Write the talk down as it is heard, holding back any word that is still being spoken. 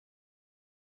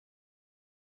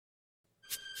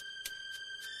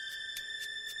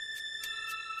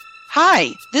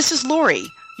Hi, this is Lori,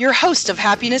 your host of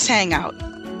Happiness Hangout,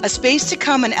 a space to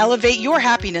come and elevate your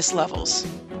happiness levels.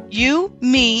 You,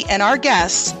 me, and our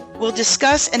guests will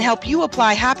discuss and help you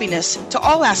apply happiness to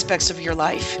all aspects of your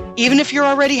life, even if you're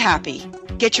already happy.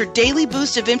 Get your daily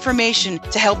boost of information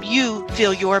to help you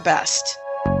feel your best.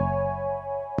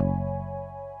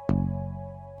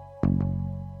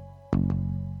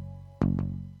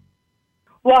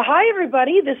 Well, hi,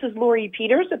 everybody. This is Lori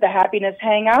Peters at the Happiness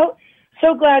Hangout.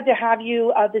 So glad to have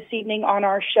you this evening on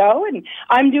our show. And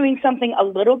I'm doing something a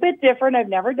little bit different I've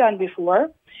never done before.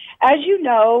 As you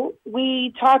know,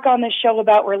 we talk on this show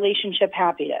about relationship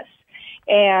happiness.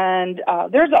 And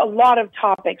there's a lot of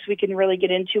topics we can really get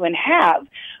into and have.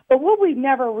 But what we've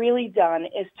never really done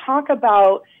is talk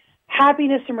about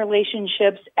happiness in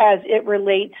relationships as it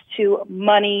relates to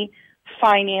money,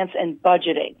 finance, and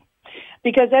budgeting.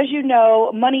 Because as you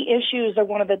know, money issues are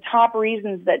one of the top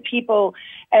reasons that people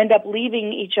end up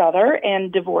leaving each other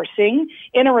and divorcing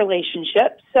in a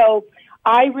relationship. So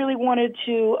I really wanted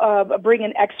to bring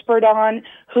an expert on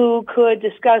who could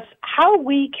discuss how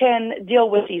we can deal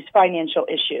with these financial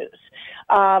issues,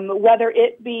 whether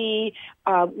it be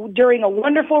during a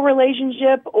wonderful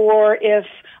relationship or if,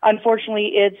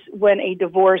 unfortunately, it's when a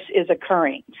divorce is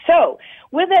occurring. So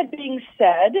with that being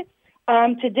said,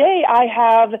 today I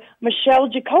have Michelle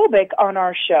Jacobik on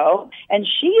our show, and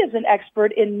she is an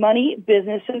expert in money,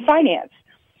 business, and finance.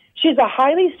 She's a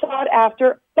highly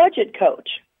sought-after budget coach.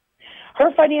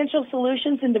 Her financial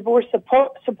solutions and divorce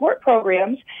support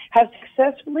programs have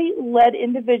successfully led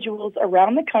individuals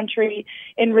around the country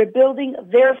in rebuilding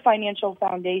their financial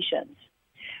foundations.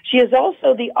 She is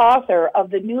also the author of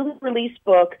the newly released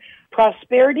book,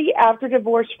 Prosperity After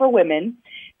Divorce for Women.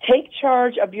 Take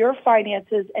charge of your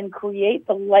finances and create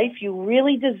the life you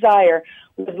really desire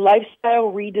with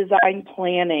lifestyle redesign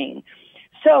planning.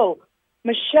 So,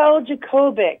 Michelle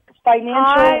Jacobik,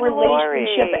 financial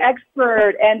relationship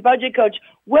expert and budget coach,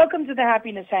 welcome to the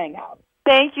Happiness Hangout.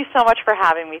 Thank you so much for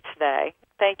having me today.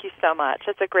 Thank you so much.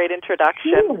 That's a great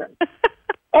introduction. Sure.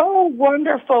 Oh,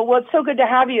 wonderful. Well, it's so good to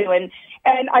have you. And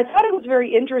I thought it was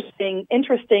very interesting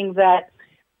that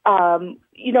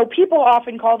people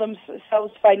often call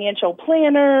themselves financial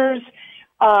planners,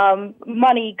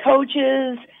 money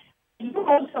coaches. You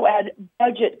also add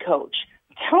budget coach.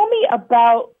 Tell me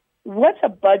about what's a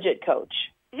budget coach?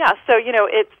 Yeah, so,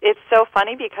 it's so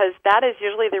funny because that is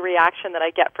usually the reaction that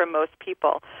I get from most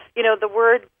people. The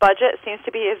word budget seems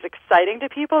to be as exciting to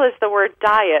people as the word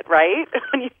diet, right?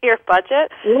 When you hear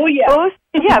budget. Oh,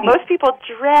 yeah. Most people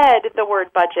dread the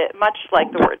word budget, much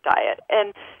like the word diet.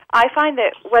 And I find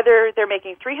that whether they're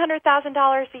making $300,000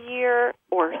 a year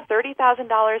or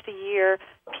 $30,000 a year,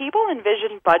 people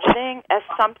envision budgeting as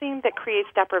something that creates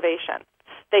deprivation.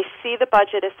 They see the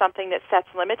budget as something that sets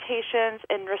limitations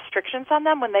and restrictions on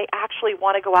them when they actually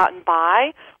want to go out and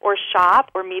buy or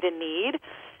shop or meet a need.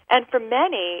 And for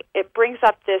many, it brings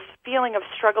up this feeling of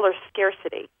struggle or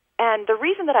scarcity. And the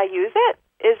reason that I use it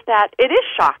is that it is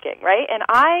shocking, right? And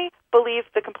I believe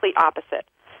the complete opposite.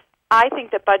 I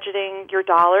think that budgeting your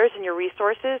dollars and your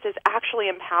resources is actually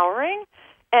empowering,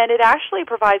 and it actually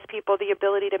provides people the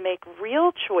ability to make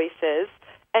real choices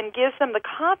and gives them the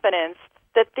confidence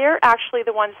that they're actually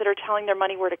the ones that are telling their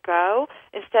money where to go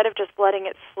instead of just letting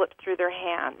it slip through their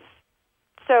hands.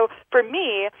 So for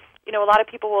me, a lot of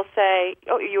people will say,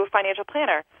 oh, are you a financial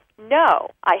planner? No,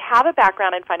 I have a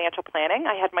background in financial planning.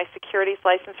 I had my securities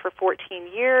license for 14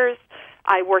 years.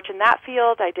 I worked in that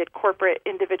field. I did corporate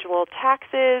individual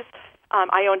taxes.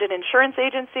 I owned an insurance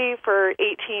agency for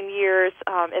 18 years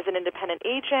as an independent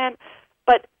agent.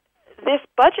 But this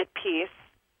budget piece,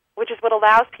 which is what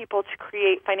allows people to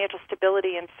create financial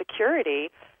stability and security,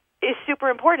 is super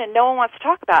important, and no one wants to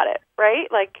talk about it, right?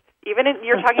 Like, even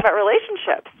you're talking about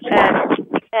relationships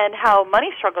and how money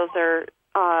struggles are,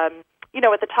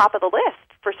 at the top of the list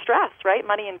for stress, right?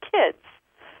 Money and kids.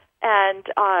 And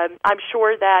I'm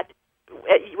sure that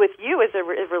with you as a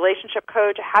relationship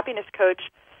coach, a happiness coach,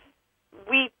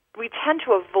 we tend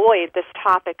to avoid this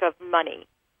topic of money.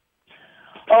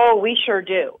 Oh, we sure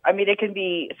do. I mean, it can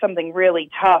be something really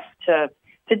tough to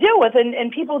deal with,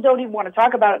 and people don't even want to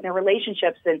talk about it in their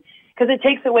relationships, and because it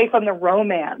takes away from the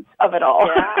romance of it all.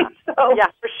 Yeah,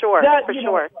 for sure.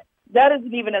 That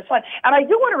isn't even as fun. And I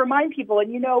do want to remind people,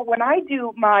 and when I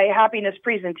do my happiness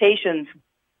presentations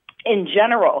in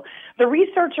general, the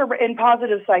research in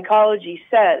positive psychology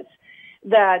says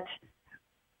that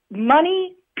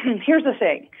money, here's the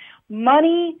thing,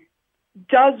 money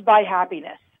does buy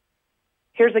happiness.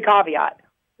 Here's the caveat.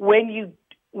 When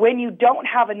you don't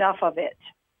have enough of it.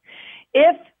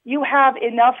 If you have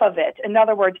enough of it, in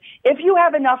other words, if you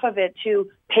have enough of it to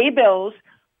pay bills,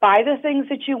 buy the things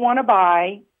that you want to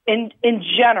buy in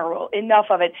general, enough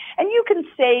of it. And you can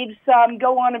save some,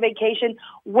 go on a vacation.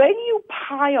 When you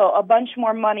pile a bunch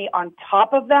more money on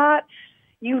top of that,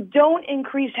 you don't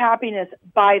increase happiness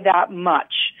by that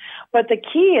much. But the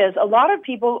key is a lot of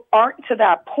people aren't to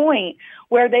that point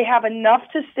where they have enough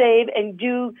to save and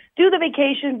do the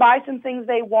vacation, buy some things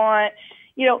they want.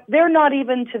 You know, they're not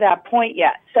even to that point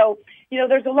yet. So, you know,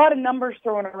 there's a lot of numbers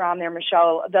thrown around there,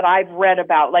 Michelle, that I've read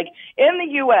about. Like in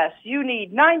the U.S., you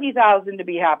need 90,000 to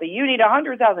be happy. You need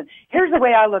 100,000. Here's the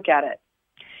way I look at it.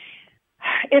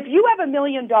 If you have $1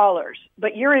 million,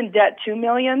 but you're in debt $2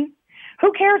 million,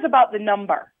 who cares about the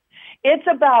number? It's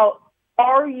about,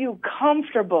 are you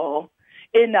comfortable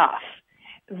enough?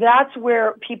 That's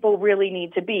where people really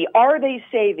need to be. Are they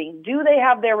saving? Do they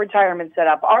have their retirement set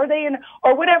up? Are they in,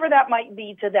 or whatever that might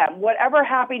be to them, whatever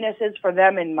happiness is for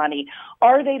them in money,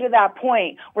 are they to that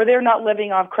point where they're not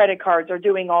living off credit cards or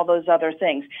doing all those other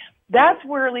things? That's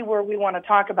really where we want to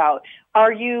talk about.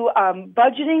 Are you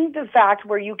budgeting the fact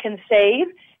where you can save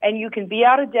and you can be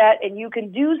out of debt and you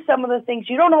can do some of the things?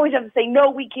 You don't always have to say,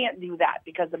 no, we can't do that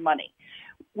because of money.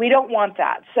 We don't want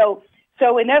that. So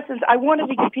in essence, I wanted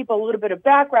to give people a little bit of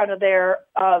background of there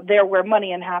where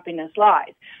money and happiness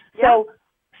lies. Yeah.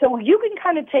 So you can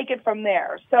kind of take it from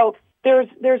there. So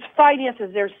there's finances,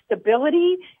 there's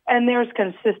stability, and there's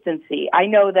consistency. I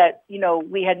know that, you know,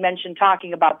 we had mentioned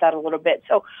talking about that a little bit.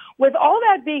 So with all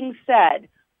that being said,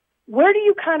 where do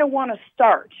you kind of want to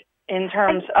start in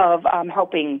terms of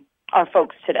helping our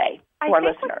folks today, our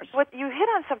listeners? What you hit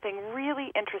on something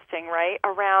really interesting, right,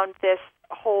 around this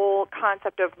whole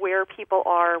concept of where people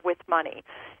are with money.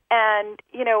 And,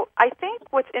 you know, I think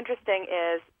what's interesting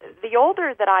is the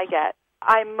older that I get,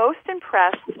 I'm most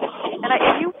impressed,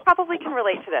 and you probably can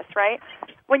relate to this, right?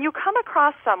 When you come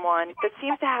across someone that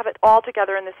seems to have it all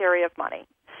together in this area of money,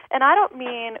 and I don't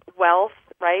mean wealth,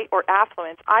 right, or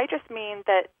affluence, I just mean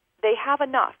that they have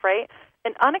enough, right?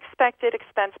 An unexpected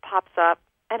expense pops up,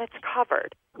 and it's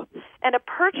covered. And a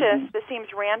purchase that seems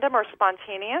random or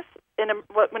spontaneous,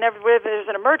 whenever there's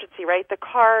an emergency, right, the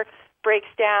car breaks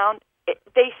down,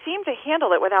 they seem to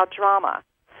handle it without drama.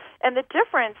 And the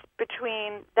difference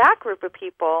between that group of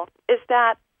people is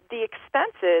that the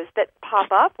expenses that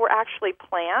pop up were actually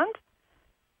planned,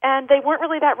 and they weren't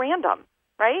really that random,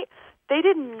 right? They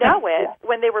didn't know it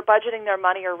when they were budgeting their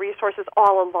money or resources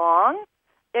all along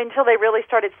until they really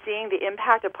started seeing the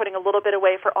impact of putting a little bit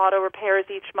away for auto repairs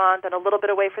each month and a little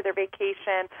bit away for their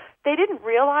vacation. They didn't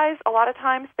realize a lot of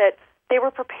times that they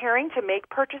were preparing to make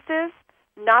purchases,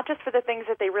 not just for the things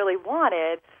that they really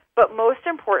wanted, but most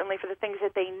importantly for the things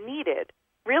that they needed,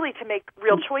 really to make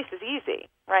real choices easy,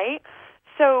 right?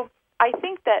 So I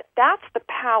think that that's the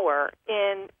power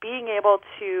in being able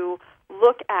to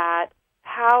look at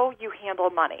how you handle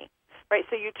money, right?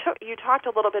 So you talked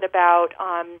a little bit about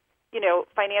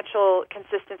financial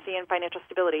consistency and financial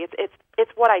stability.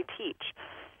 It's what I teach.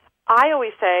 I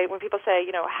always say, when people say,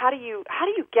 you know, how do you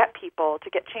get people to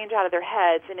get change out of their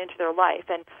heads and into their life?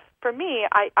 And for me,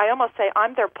 I almost say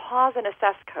I'm their pause and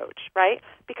assess coach, right?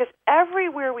 Because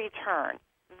everywhere we turn,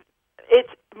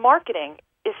 marketing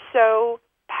is so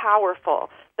powerful.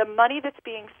 The money that's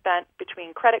being spent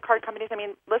between credit card companies, I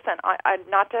mean, listen, I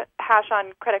not to hash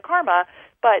on Credit Karma,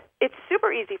 but it's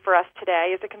super easy for us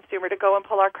today as a consumer to go and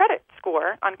pull our credit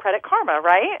score on Credit Karma,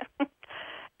 right?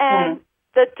 And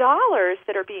the dollars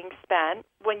that are being spent,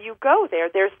 when you go there,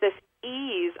 there's this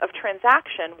ease of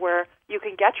transaction where you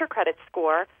can get your credit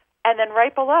score and then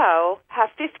right below have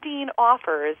 15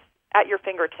 offers at your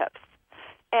fingertips.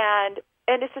 And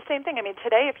it's the same thing. I mean,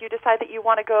 today, if you decide that you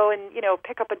want to go and, you know,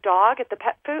 pick up a dog at the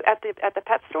pet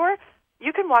pet store,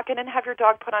 you can walk in and have your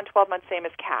dog put on 12 months, same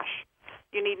as cash.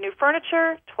 You need new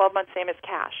furniture, 12 months, same as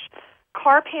cash.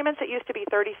 Car payments that used to be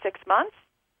 36 months,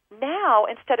 now,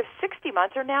 instead of 60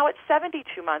 months, are now at 72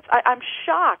 months. I'm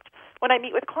shocked when I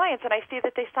meet with clients and I see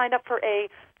that they signed up for a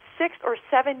 6 or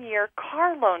 7 year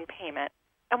car loan payment.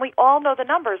 And we all know the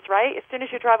numbers, right? As soon as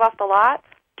you drive off the lot,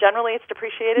 generally it's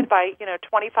depreciated by,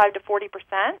 25 to 40%.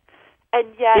 And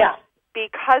yet,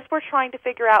 because we're trying to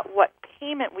figure out what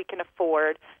payment we can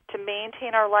afford to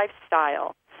maintain our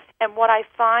lifestyle, and what I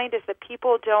find is that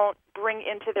people don't bring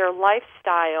into their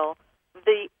lifestyle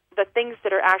the things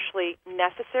that are actually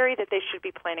necessary that they should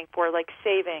be planning for, like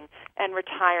saving and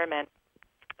retirement.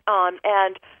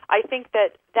 And I think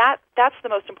that's the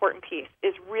most important piece,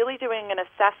 is really doing an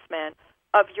assessment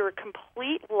of your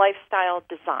complete lifestyle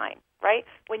design, right?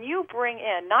 When you bring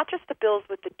in not just the bills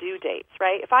with the due dates,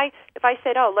 right? If I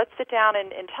said, oh, let's sit down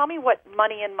and tell me what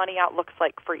money in, money out looks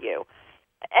like for you,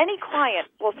 any client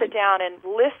will sit down and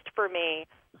list for me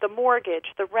the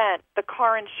mortgage, the rent, the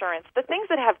car insurance, the things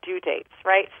that have due dates,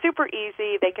 right? Super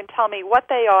easy. They can tell me what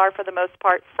they are for the most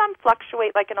part. Some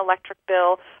fluctuate like an electric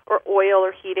bill or oil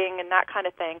or heating and that kind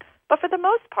of thing. But for the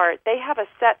most part, they have a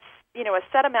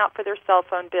set amount for their cell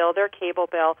phone bill, their cable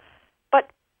bill. But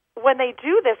when they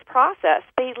do this process,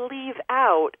 they leave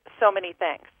out so many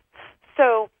things.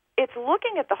 So it's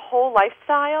looking at the whole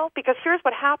lifestyle, because here's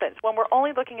what happens. When we're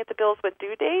only looking at the bills with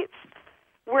due dates,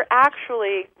 we're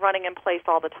actually running in place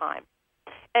all the time.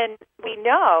 And we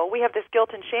know we have this guilt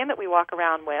and shame that we walk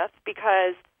around with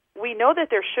because we know that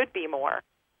there should be more,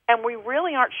 and we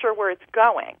really aren't sure where it's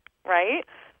going, right?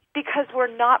 Because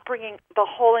we're not bringing the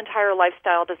whole entire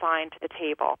lifestyle design to the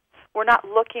table. We're not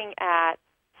looking at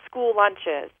school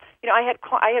lunches. I had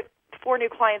 4 new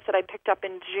clients that I picked up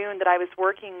in June that I was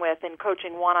working with and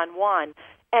coaching one-on-one,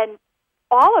 and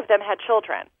all of them had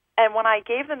children. And when I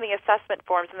gave them the assessment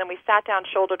forms and then we sat down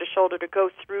shoulder to shoulder to go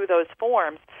through those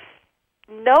forms,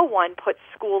 no one put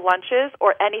school lunches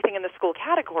or anything in the school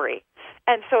category.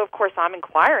 And so, of course, I'm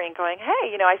inquiring, going,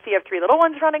 hey, I see you have 3 little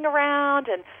ones running around,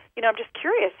 and, I'm just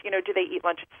curious, do they eat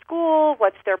lunch at school?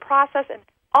 What's their process? And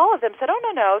all of them said, oh,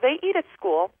 no, they eat at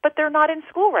school, but they're not in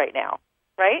school right now,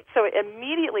 right? So it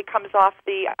immediately comes off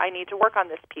the I need to work on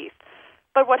this piece.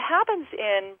 But what happens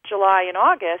in July and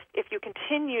August, if you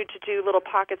continue to do little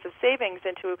pockets of savings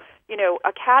into,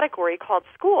 a category called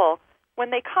school, when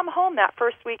they come home that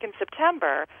first week in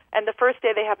September, and the first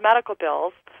day they have medical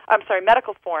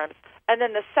forms, and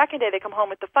then the second day they come home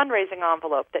with the fundraising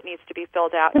envelope that needs to be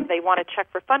filled out, and they want to check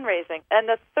for fundraising, and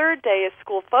the third day is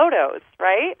school photos,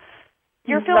 right?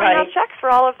 You're filling out checks for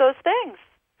all of those things.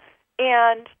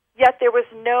 And yet there was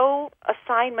no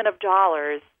assignment of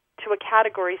dollars to a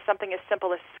category, something as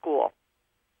simple as school,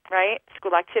 right?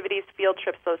 School activities, field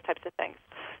trips, those types of things.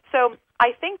 So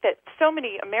I think that so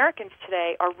many Americans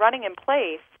today are running in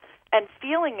place and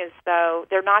feeling as though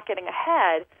they're not getting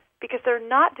ahead because they're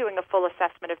not doing a full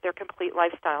assessment of their complete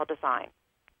lifestyle design.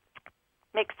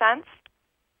 Make sense?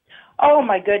 Oh,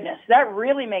 my goodness. That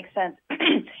really makes sense.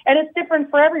 And it's different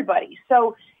for everybody.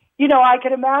 So, I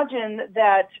could imagine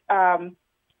that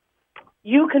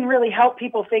you can really help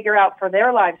people figure out for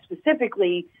their lives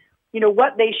specifically,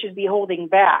 what they should be holding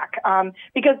back.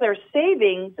 Because there's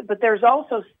savings, but there's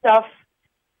also stuff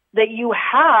that you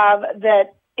have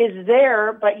that is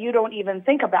there, but you don't even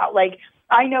think about. Like,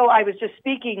 I know I was just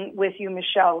speaking with you,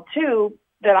 Michelle, too,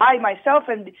 that I myself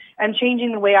am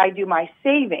changing the way I do my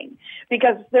saving,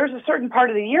 because there's a certain part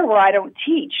of the year where I don't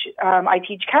teach. I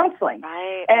teach counseling.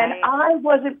 And I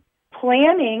wasn't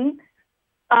planning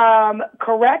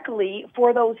correctly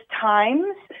for those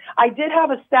times. I did have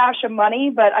a stash of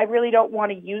money, but I really don't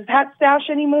want to use that stash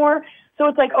anymore. So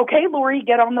it's like, okay, Lori,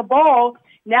 get on the ball.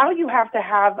 Now you have to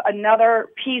have another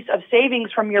piece of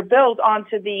savings from your bills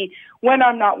onto the when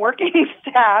I'm not working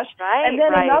stash, and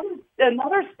then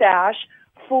another stash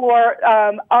for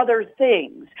other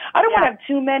things. I don't want to have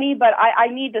too many, but I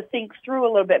need to think through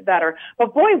a little bit better.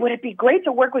 But boy, would it be great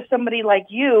to work with somebody like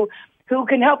you who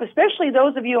can help, especially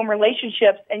those of you in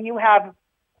relationships and you have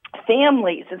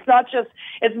families.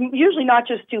 It's usually not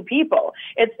just 2 people.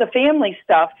 It's the family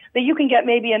stuff that you can get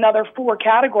maybe another 4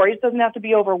 categories. It doesn't have to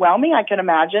be overwhelming, I can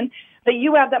imagine, that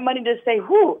you have that money to say,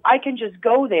 I can just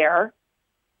go there,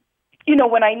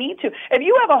 when I need to. If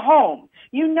you have a home,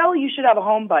 you should have a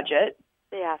home budget.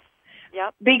 Yes.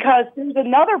 Yep. Because there's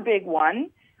another big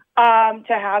one to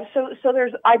have. So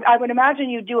there's, I would imagine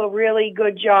you do a really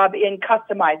good job in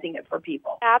customizing it for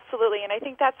people. Absolutely, and I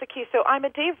think that's the key. So I'm a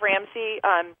Dave Ramsey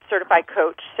certified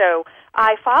coach, so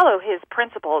I follow his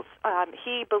principles.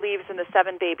 He believes in the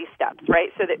 7 baby steps, right?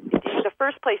 So that the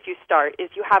first place you start is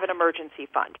you have an emergency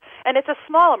fund. And it's a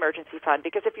small emergency fund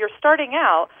because if you're starting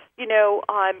out,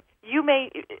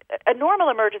 a normal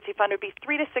emergency fund would be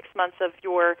 3 to 6 months of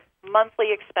your monthly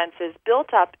expenses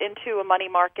built up into a money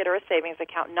market or a savings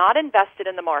account, not invested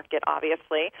in the market,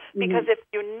 obviously, because if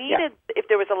you needed, if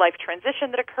there was a life transition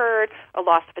that occurred, a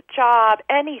loss of a job,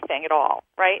 anything at all,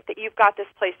 right, that you've got this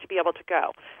place to be able to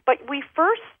go. But we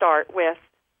first start with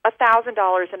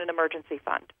 $1,000 in an emergency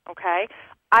fund, okay?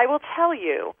 I will tell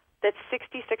you that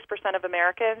 66% of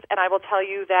Americans, and I will tell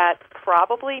you that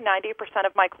probably 90%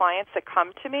 of my clients that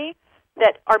come to me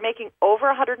that are making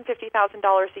over $150,000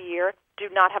 a year do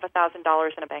not have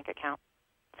 $1,000 in a bank account.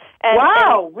 And,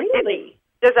 wow, really?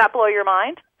 Does that blow your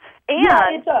mind? And, yeah,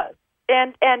 it does.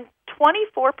 And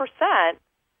 24%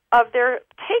 of their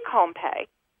take-home pay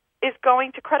is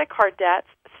going to credit card debts,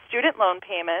 student loan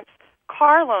payments,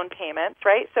 car loan payments,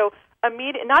 right? So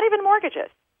not even mortgages,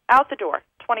 out the door,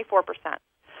 24%.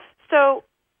 So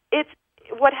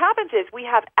what happens is we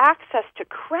have access to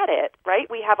credit, right?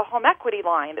 We have a home equity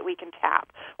line that we can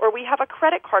tap, or we have a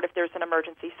credit card if there's an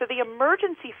emergency. So the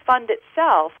emergency fund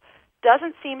itself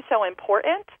doesn't seem so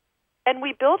important, and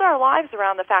we build our lives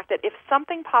around the fact that if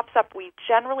something pops up, we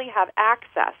generally have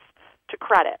access to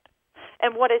credit.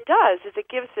 And what it does is it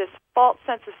gives this false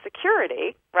sense of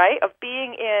security, right, of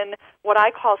being in what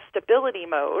I call stability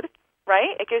mode,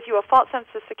 right? It gives you a false sense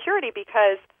of security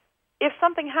because if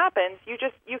something happens,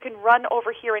 you can run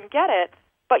over here and get it,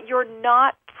 but you're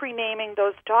not pre-naming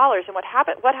those dollars. And what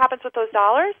happens with those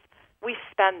dollars? We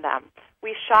spend them.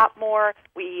 We shop more.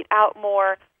 We eat out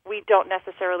more. We don't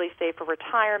necessarily save for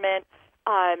retirement.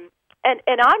 And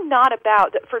I'm not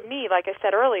about, for me, like I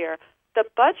said earlier, the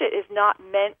budget is not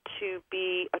meant to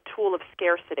be a tool of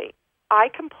scarcity. I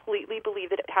completely believe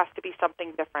that it has to be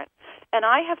something different. And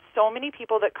I have so many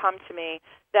people that come to me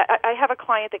that I have a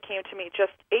client that came to me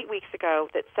just 8 weeks ago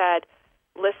that said,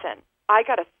 listen, I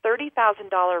got a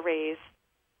 $30,000 raise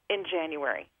in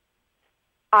January.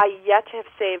 I yet to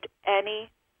have saved any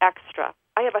extra.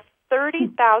 I have a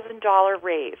 $30,000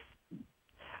 raise.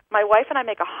 My wife and I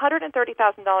make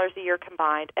 $130,000 a year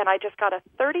combined, and I just got a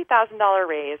 $30,000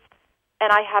 raise,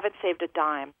 and I haven't saved a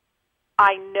dime.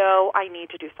 I know I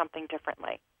need to do something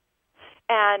differently.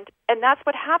 And that's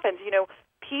what happens. You know,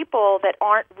 people that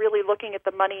aren't really looking at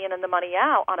the money in and the money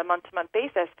out on a month-to-month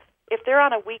basis, if they're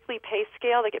on a weekly pay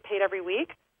scale, they get paid every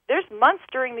week, there's months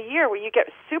during the year where you get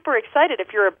super excited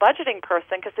if you're a budgeting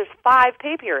person because there's 5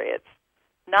 pay periods,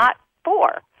 not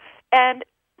 4. And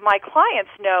my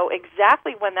clients know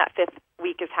exactly when that 5th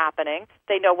week is happening.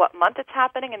 They know what month it's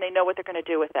happening, and they know what they're going to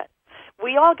do with it.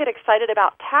 We all get excited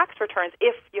about tax returns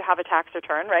if you have a tax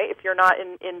return, right? If you're not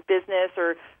in business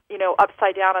or, you know,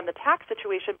 upside down on the tax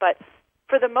situation. But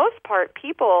for the most part,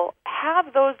 people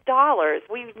have those dollars.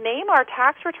 We name our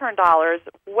tax return dollars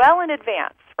well in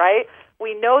advance, right?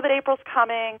 We know that April's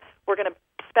coming. We're going to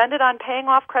spend it on paying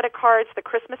off credit cards, the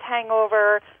Christmas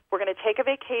hangover. We're going to take a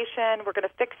vacation. We're going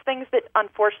to fix things that,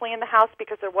 unfortunately, in the house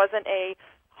because there wasn't a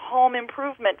home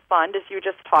improvement fund, as you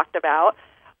just talked about.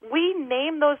 We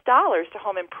name those dollars to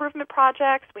home improvement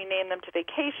projects. We name them to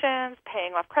vacations,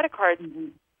 paying off credit cards,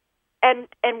 and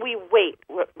we wait.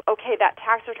 Okay, that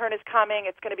tax return is coming.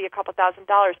 It's going to be a couple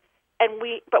 $1,000s,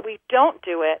 but we don't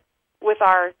do it with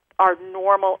our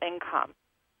normal income,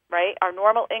 right? Our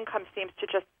normal income seems to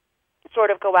just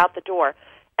sort of go out the door.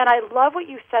 And I love what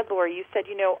you said, Lori. You said,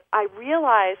 you know, I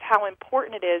realize how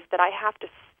important it is that I have to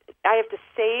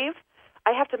save.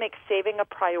 I have to make saving a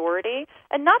priority,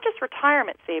 and not just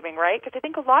retirement saving, right? Because I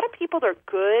think a lot of people are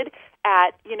good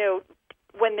at, you know,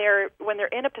 when they're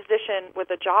in a position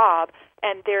with a job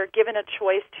and they're given a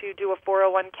choice to do a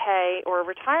 401k or a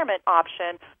retirement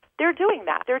option, they're doing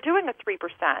that. They're doing a 3%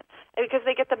 because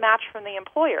they get the match from the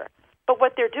employer. But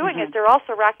what they're doing is they're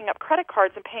also racking up credit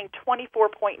cards and paying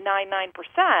 24.99%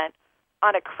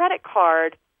 on a credit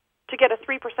card to get a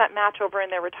 3% match over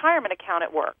in their retirement account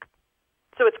at work.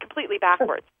 So it's completely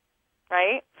backwards,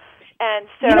 right? And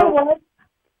so, you know what?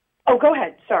 Oh, go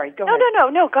ahead. Sorry, go ahead.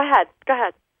 No. Go ahead.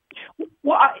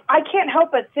 Well, I can't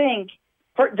help but think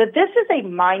that this is a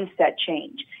mindset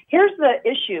change. Here's the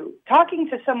issue. Talking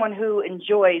to someone who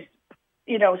enjoys,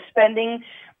 you know, spending,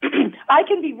 I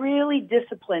can be really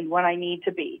disciplined when I need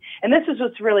to be. And this is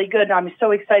what's really good. And I'm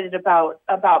so excited about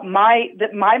my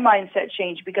mindset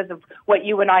change because of what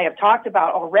you and I have talked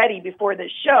about already before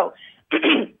this show.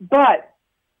 But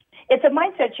it's a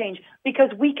mindset change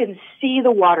because we can see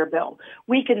the water bill.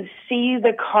 We can see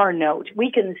the car note.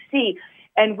 We can see,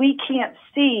 and we can't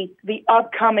see the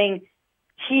upcoming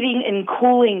heating and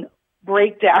cooling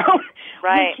breakdown.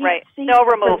 Right. Snow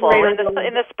removal. In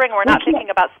the spring, we're not thinking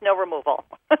about snow removal.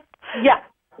 Yeah.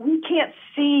 We can't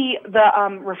see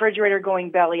the refrigerator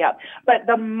going belly up. But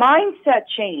the mindset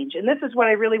change, and this is what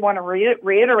I really want to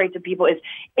reiterate to people, is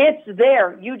it's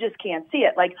there. You just can't see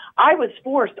it. Like, I was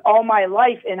forced all my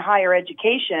life in higher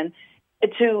education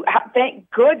to,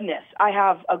 thank goodness, I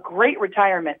have a great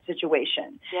retirement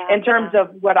situation in terms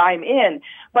of what I'm in.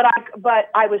 But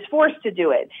I was forced to do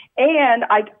it. And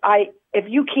if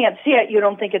you can't see it, you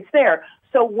don't think it's there.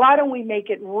 So why don't we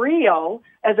make it real?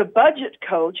 As a budget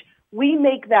coach, we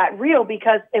make that real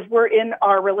because if we're in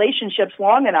our relationships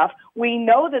long enough, we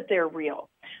know that they're real.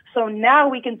 So now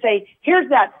we can say, here's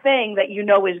that thing that you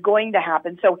know is going to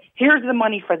happen. So here's the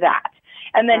money for that.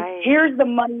 And then here's the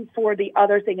money for the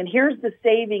other thing. And here's the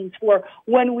savings for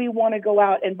when we want to go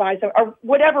out and buy some, or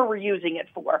whatever we're using it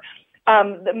for,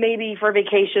 maybe for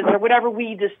vacations or whatever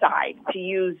we decide to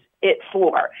use it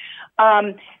for.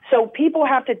 So people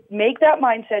have to make that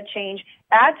mindset change,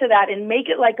 add to that, and make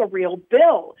it like a real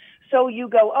bill. So you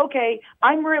go, okay,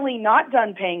 I'm really not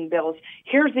done paying bills.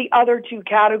 Here's the other two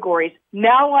categories.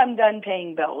 Now I'm done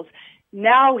paying bills.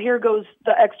 Now here goes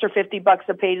the extra $50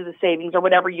 to pay to the savings or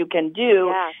whatever you can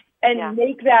do, and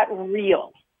make that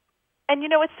real. And,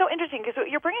 it's so interesting because what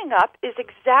you're bringing up is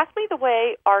exactly the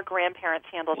way our grandparents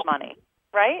handled money,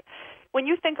 right? When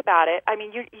you think about it, I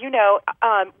mean,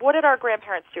 what did our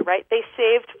grandparents do, right? They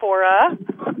saved for a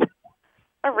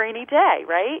rainy day,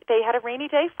 right? They had a rainy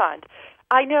day fund.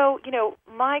 I know,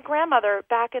 my grandmother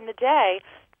back in the day,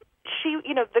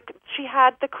 she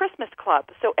had the Christmas club.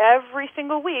 So every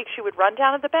single week she would run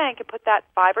down to the bank and put that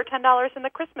 $5 or $10 in the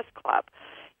Christmas club.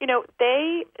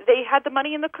 They had the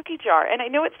money in the cookie jar. And I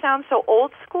know it sounds so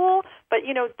old school, but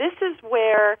this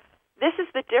is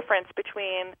the difference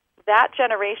between that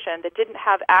generation that didn't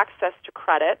have access to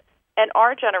credit and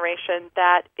our generation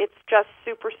that it's just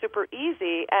super, super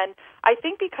easy. And I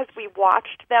think because we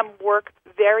watched them work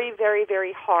very, very,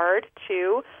 very hard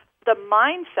too, the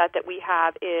mindset that we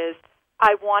have is,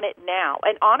 I want it now.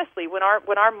 And honestly, when our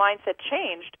mindset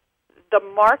changed, the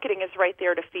marketing is right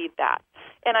there to feed that.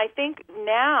 And I think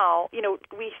now,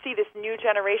 we see this new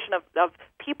generation of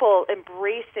people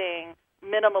embracing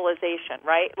minimalization,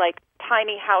 right? Like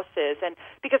tiny houses. And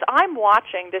because I'm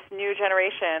watching this new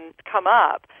generation come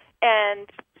up, and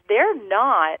they're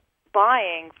not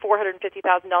buying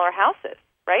 $450,000 houses,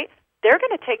 right? They're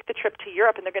going to take the trip to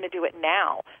Europe, and they're going to do it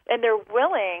now. And they're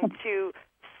willing to,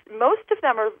 most of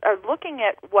them are looking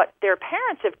at what their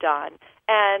parents have done,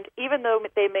 and even though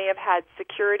they may have had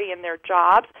security in their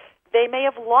jobs, they may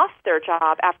have lost their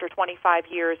job after 25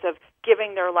 years of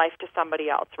giving their life to somebody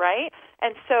else, right?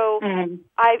 And so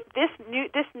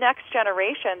this next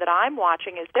generation that I'm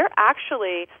watching is they're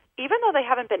actually, even though they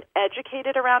haven't been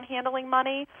educated around handling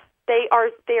money,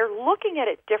 they're looking at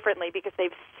it differently because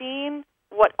they've seen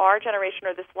what our generation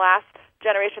or this last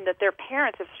generation that their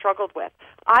parents have struggled with.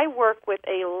 I work with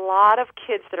a lot of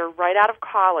kids that are right out of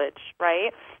college,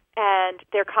 right? And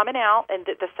they're coming out, and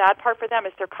the sad part for them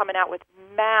is they're coming out with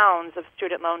mounds of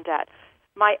student loan debt.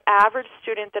 My average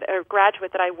student or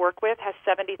graduate that I work with has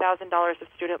 $70,000 of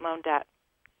student loan debt.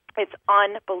 It's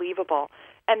unbelievable.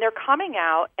 And they're coming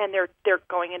out, and they're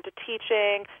going into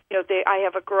teaching. I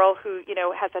have a girl who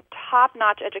has a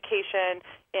top-notch education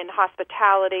in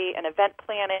hospitality and event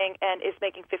planning, and is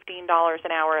making $15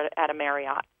 an hour at a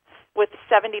Marriott with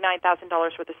 $79,000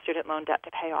 worth of student loan debt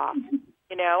to pay off.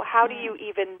 How do you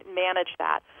even manage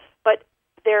that? But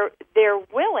they're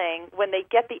willing when they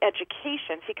get the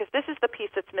education, because this is the piece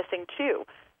that's missing too.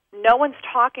 No one's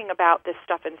talking about this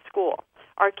stuff in school.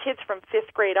 Our kids from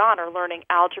 5th grade on are learning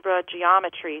algebra,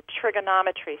 geometry,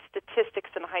 trigonometry, statistics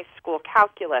in high school,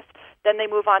 calculus. Then they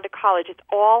move on to college. It's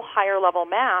all higher level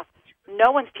math.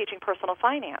 No one's teaching personal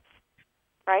finance,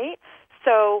 right?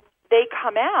 So they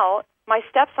come out. My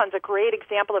stepson's a great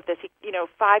example of this. He,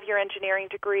 5-year engineering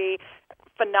degree,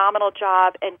 phenomenal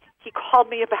job, and he called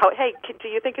me about, hey, do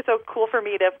you think it's so cool for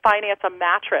me to finance a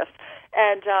mattress?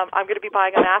 And I'm going to be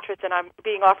buying a mattress, and I'm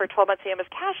being offered 12 months AMS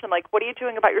cash. And I'm like, what are you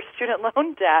doing about your student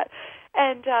loan debt?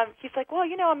 And he's like, well,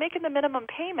 I'm making the minimum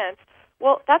payments.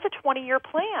 Well, that's a 20-year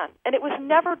plan, and it was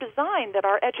never designed that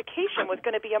our education was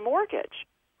going to be a mortgage.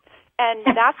 And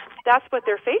that's what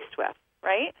they're faced with,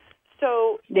 right?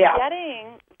 So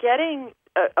getting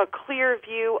a clear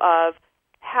view of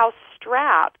how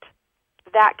strapped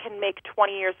that can make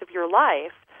 20 years of your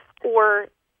life, or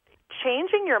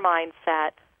changing your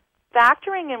mindset,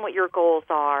 factoring in what your goals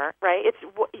are, right?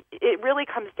 It really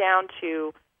comes down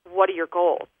to what are your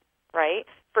goals, right?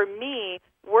 For me,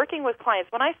 working with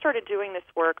clients, when I started doing this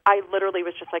work, I literally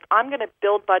was just like, I'm going to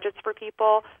build budgets for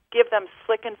people, give them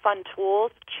slick and fun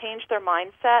tools, change their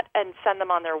mindset, and send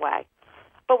them on their way.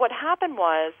 But what happened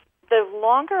was, the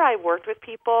longer I worked with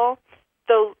people,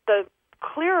 the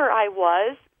clearer I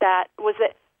was that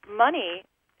money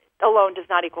alone does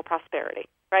not equal prosperity,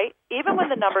 right? Even when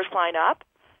the numbers line up,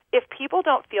 if people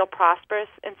don't feel prosperous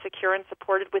and secure and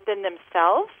supported within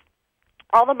themselves,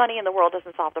 all the money in the world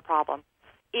doesn't solve the problem.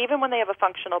 Even when they have a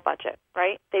functional budget,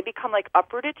 right? They become like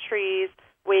uprooted trees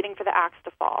waiting for the axe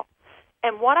to fall.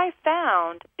 And what I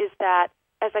found is that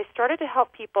as I started to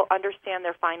help people understand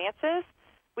their finances,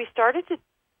 we started to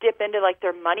dip into like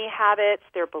their money habits,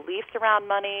 their beliefs around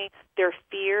money, their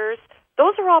fears.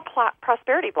 Those are all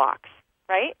prosperity blocks,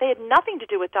 right? They had nothing to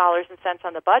do with dollars and cents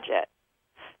on the budget.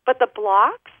 But the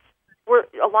blocks were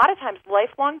a lot of times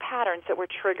lifelong patterns that were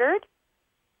triggered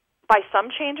by some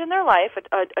change in their life,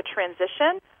 a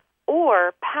transition,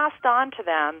 or passed on to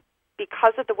them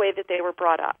because of the way that they were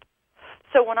brought up.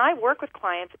 So when I work with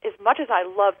clients, as much as I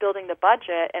love building the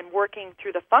budget and working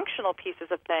through the functional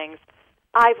pieces of things,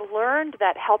 I've learned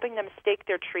that helping them stake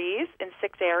their trees in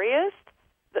 6 areas,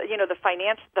 the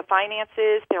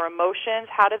finances, their emotions,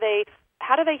 how do they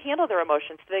handle their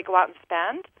emotions? Do they go out and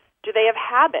spend? Do they have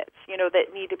habits,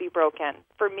 that need to be broken?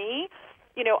 For me,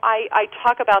 I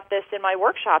talk about this in my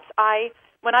workshops.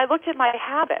 When I looked at my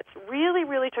habits, really,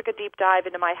 really took a deep dive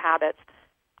into my habits,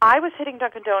 I was hitting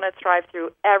Dunkin' Donuts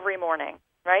drive-thru every morning,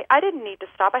 right? I didn't need to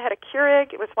stop. I had a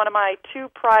Keurig. It was one of my 2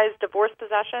 prized divorce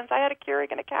possessions. I had a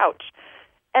Keurig and a couch.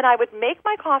 And I would make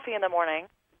my coffee in the morning,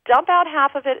 dump out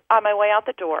half of it on my way out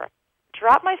the door,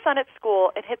 drop my son at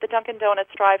school, and hit the Dunkin'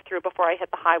 Donuts drive-thru before I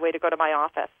hit the highway to go to my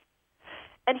office.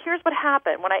 And here's what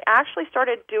happened. When I actually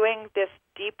started doing this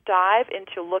deep dive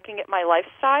into looking at my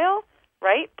lifestyle,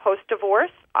 right,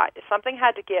 post-divorce, something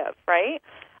had to give, right?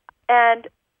 And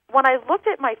when I looked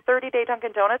at my 30-day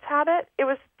Dunkin' Donuts habit, it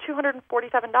was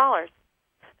 $247.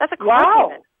 That's a car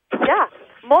payment. Yeah.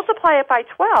 Multiply it by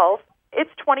 12,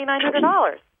 it's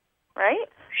 $2,900, right?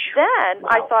 Then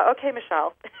I thought, okay,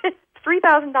 Michelle,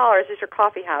 $3,000 is your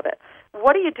coffee habit.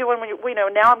 What are you doing when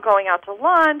now I'm going out to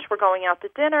lunch, we're going out to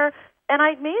dinner, and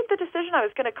I made the decision I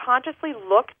was going to consciously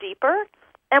look deeper,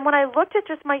 and when I looked at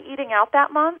just my eating out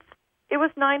that month, it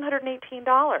was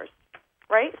 $918,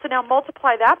 right? So now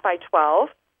multiply that by 12,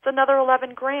 it's another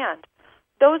 $11,000.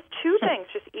 Those 2 things,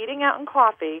 just eating out and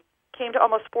coffee, came to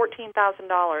almost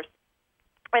 $14,000.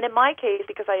 And in my case,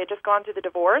 because I had just gone through the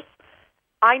divorce,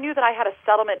 I knew that I had a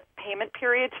settlement payment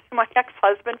period to my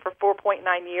ex-husband for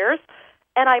 4.9 years,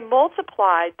 and I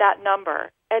multiplied that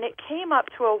number, and it came up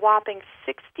to a whopping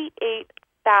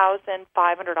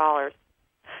 $68,500.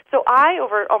 So I,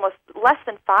 over almost less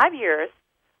than 5 years,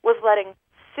 was letting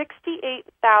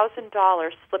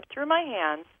 $68,000 slip through my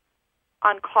hands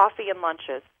on coffee and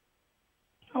lunches.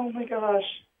 Oh, my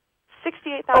gosh.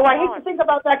 $68,000. Oh, I hate to think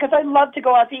about that because I love to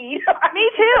go out to eat.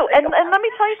 Me too. And let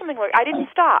me tell you something, Lori. I didn't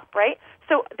stop, right?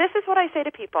 So this is what I say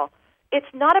to people.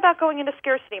 It's not about going into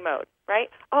scarcity mode,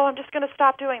 right? Oh, I'm just going to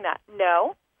stop doing that.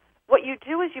 No. What you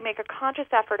do is you make a conscious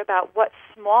effort about what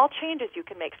small changes you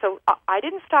can make. So I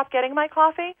didn't stop getting my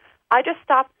coffee. I just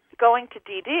stopped going to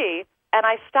DD, and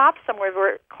I stopped somewhere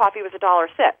where coffee was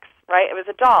 $1.06, right? It was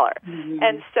 $1. Mm-hmm.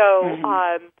 And so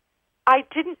I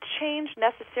didn't change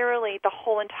necessarily the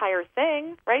whole entire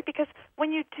thing, right? Because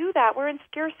when you do that, we're in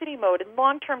scarcity mode, and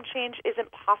long-term change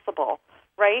isn't possible,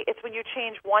 right? It's when you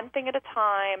change one thing at a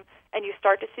time and you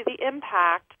start to see the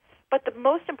impact. But the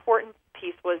most important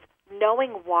piece was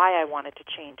knowing why I wanted to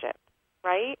change it,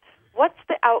 right? What's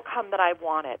the outcome that I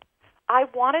wanted? I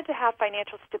wanted to have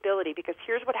financial stability because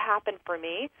here's what happened for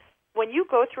me. When you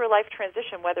go through a life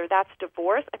transition, whether that's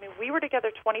divorce, we were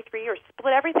together 23 years,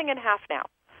 split everything in half now.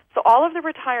 So all of the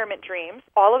retirement dreams,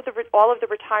 all of the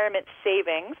retirement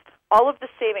savings, all of the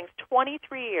savings,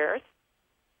 23 years,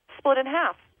 split in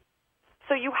half.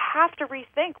 So you have to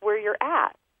rethink where you're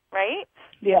at, right?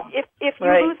 Yeah. If you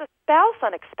lose a spouse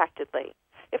unexpectedly,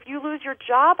 if you lose your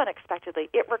job unexpectedly,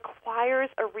 it requires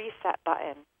a reset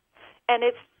button. And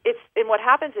and what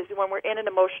happens is when we're in an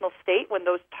emotional state, when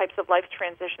those types of life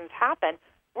transitions happen,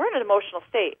 we're in an emotional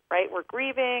state, right? We're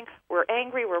grieving, we're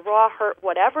angry, we're raw, hurt,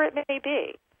 whatever it may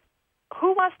be.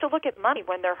 Who wants to look at money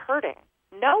when they're hurting?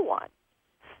 No one.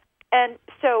 And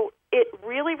so it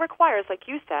really requires, like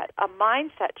you said, a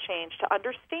mindset change to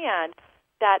understand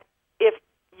that if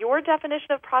your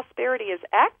definition of prosperity is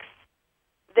X,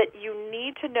 that you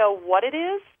need to know what it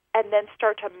is and then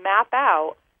start to map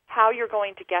out how you're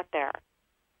going to get there.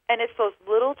 And it's those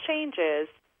little changes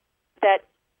that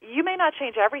you may not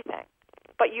change everything,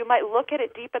 but you might look at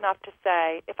it deep enough to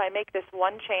say, if I make this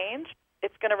one change,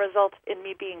 it's going to result in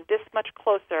me being this much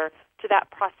closer to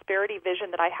that prosperity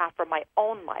vision that I have for my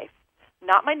own life.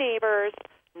 Not my neighbors,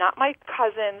 not my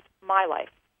cousins, my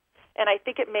life. And I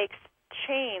think it makes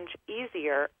change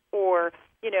easier or,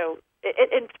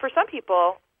 and for some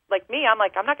people, like me, I'm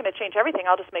not going to change everything.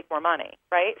 I'll just make more money,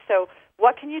 right? So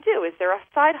what can you do? Is there a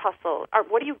side hustle? Or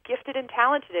what are you gifted and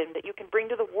talented in that you can bring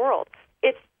to the world?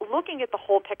 It's looking at the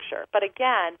whole picture. But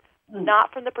again,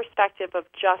 not from the perspective of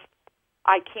just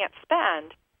I can't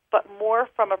spend, but more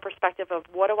from a perspective of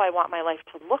what do I want my life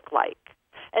to look like?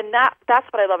 And that's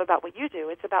what I love about what you do.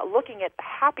 It's about looking at the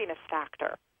happiness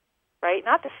factor, right?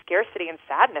 Not the scarcity and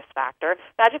sadness factor.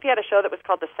 Imagine if you had a show that was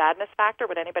called The Sadness Factor.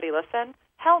 Would anybody listen?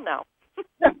 Hell no.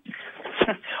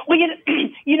 Well,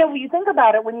 when you think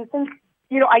about it,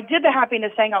 I did the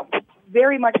Happiness Hangout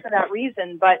very much for that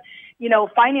reason, but,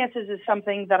 finances is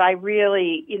something that I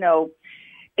really,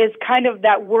 is kind of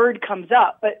that word comes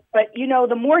up. But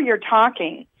the more you're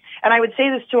talking, and I would say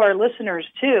this to our listeners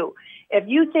too, if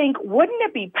you think, wouldn't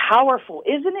it be powerful?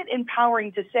 Isn't it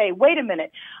empowering to say, wait a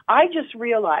minute, I just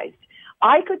realized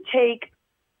I could take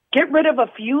get rid of a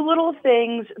few little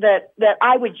things that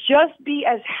I would just be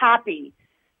as happy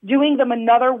doing them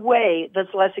another way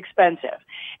that's less expensive.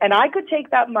 And I could take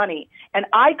that money and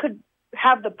I could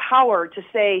have the power to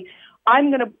say,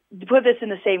 I'm going to put this in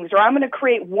the savings, or I'm going to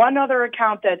create one other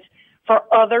account that's for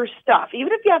other stuff,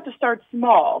 even if you have to start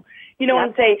small,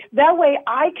 and say, that way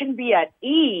I can be at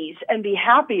ease and be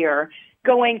happier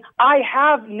going, I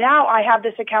have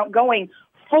this account going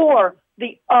for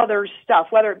the other stuff,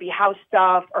 whether it be house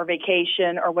stuff or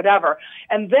vacation or whatever.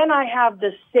 And then I have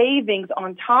the savings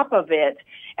on top of it.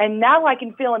 And now I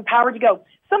can feel empowered to go,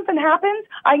 something happens,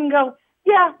 I can go,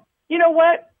 yeah, you know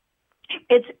what?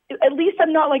 It's at least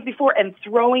I'm not like before and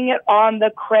throwing it on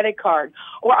the credit card,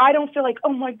 or I don't feel like,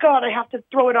 oh my God, I have to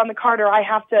throw it on the card, or I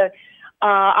have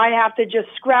to just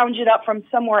scrounge it up from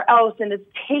somewhere else, and it's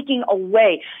taking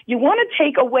away. You want to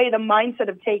take away the mindset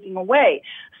of taking away.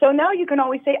 So now you can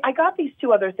always say, I got these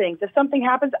two other things. If something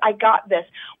happens, I got this.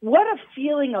 What a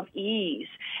feeling of ease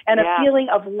and a feeling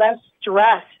of less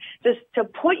stress, just to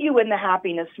put you in the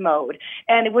happiness mode.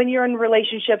 And when you're in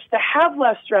relationships, to have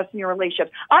less stress in your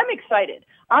relationships. I'm excited.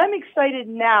 I'm excited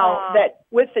now that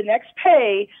with the next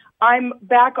pay, I'm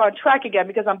back on track again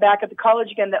because I'm back at the college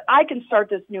again, that I can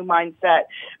start this new mindset,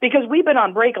 because we've been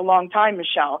on break a long time,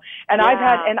 Michelle, and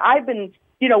I've been,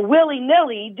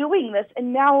 willy-nilly doing this,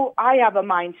 and now I have a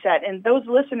mindset. And those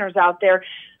listeners out there,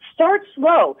 start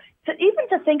slow. Even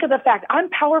to think of the fact I'm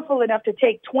powerful enough to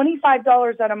take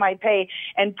 $25 out of my pay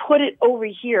and put it over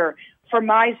here for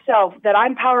myself, that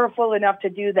I'm powerful enough to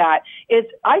do that.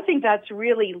 I think that's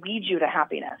really leads you to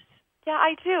happiness. Yeah,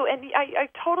 I do, and I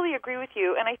totally agree with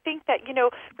you. And I think that,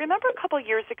 remember a couple of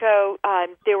years ago,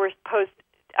 there were posts,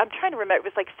 I'm trying to remember,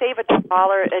 it was like save $1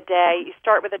 a day. You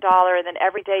start with $1, and then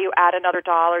every day you add another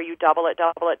 $1, you double it.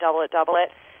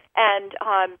 And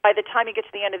by the time you get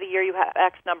to the end of the year, you have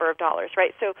X number of dollars,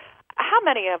 right? So how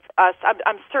many of us,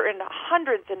 I'm certain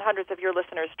hundreds and hundreds of your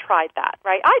listeners tried that,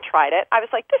 right? I tried it. I was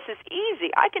like, this is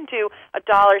easy. I can do $1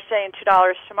 today and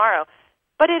 $2 tomorrow.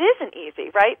 But it isn't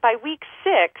easy, right? By week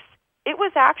 6, it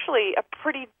was actually a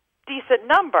pretty decent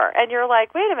number. And you're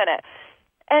like, wait a minute.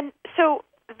 And so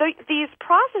these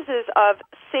processes of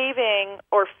saving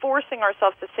or forcing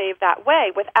ourselves to save that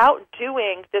way without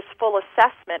doing this full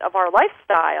assessment of our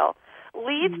lifestyle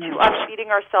leads to us beating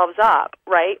ourselves up,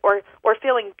 right? Or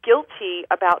feeling guilty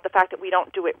about the fact that we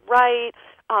don't do it right.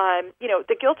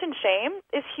 The guilt and shame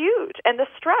is huge. And the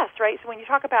stress, right? So when you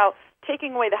talk about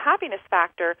taking away the happiness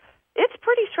factor, it's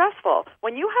pretty stressful.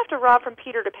 When you have to rob from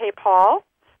Peter to pay Paul,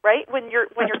 right? When your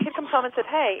kid comes home and says,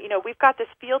 hey, we've got this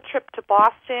field trip to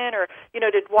Boston or,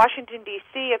 to Washington,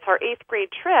 D.C., it's our 8th grade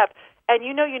trip, and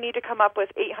you need to come up with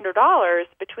 $800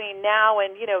 between now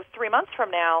and, 3 months from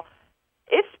now,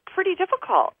 it's pretty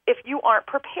difficult if you aren't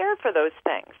prepared for those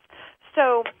things.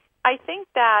 So I think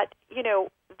that,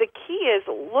 the key is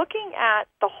looking at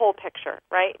the whole picture,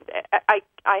 right?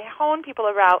 I hone people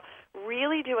about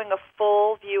really doing a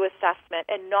full view assessment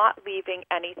and not leaving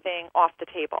anything off the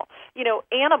table.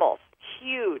 Animals,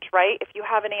 huge, right? If you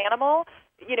have an animal,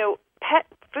 pet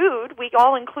food, we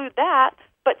all include that,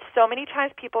 but so many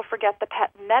times people forget the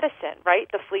pet medicine, right?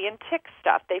 The flea and tick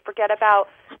stuff. They forget about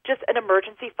just an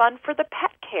emergency fund for the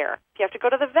pet care. You have to go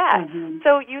to the vet.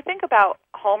 So you think about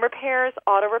home repairs,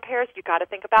 auto repairs, you got to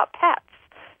think about pets.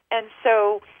 And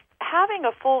so having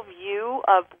a full view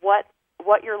of what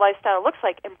your lifestyle looks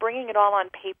like and bringing it all on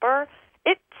paper,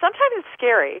 it sometimes is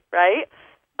scary, right?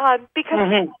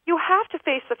 Because you have to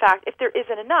face the fact, if there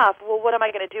isn't enough, well, what am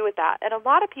I going to do with that? And a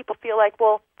lot of people feel like,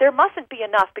 well, there mustn't be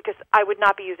enough because I would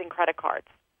not be using credit cards.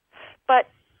 But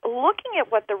looking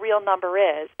at what the real number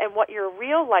is and what your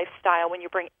real lifestyle, when you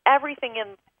bring everything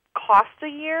in, costs a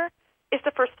year, is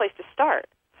the first place to start.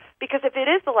 Because if it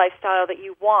is the lifestyle that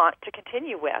you want to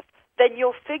continue with, then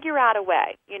you'll figure out a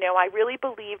way. I really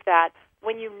believe that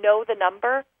when you know the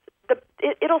number,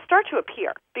 it'll start to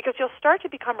appear, because you'll start to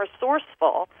become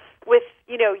resourceful with,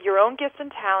 your own gifts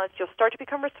and talents. You'll start to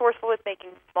become resourceful with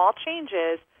making small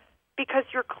changes because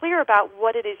you're clear about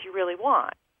what it is you really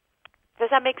want. Does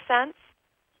that make sense?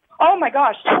 Oh my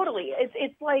gosh, totally.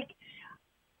 It's like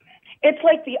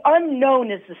the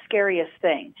unknown is the scariest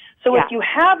thing. So if you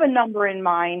have a number in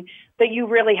mind that you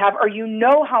really have, or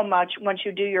how much, once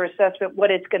you do your assessment,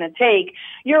 what it's going to take,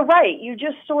 you're right. You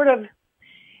just sort of,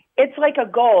 it's like a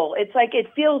goal. It's like it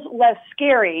feels less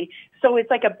scary. So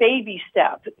it's like a baby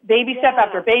step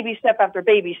after baby step after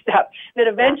baby step, that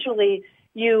eventually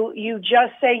you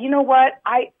just say, you know what,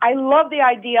 I love the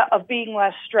idea of being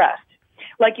less stressed.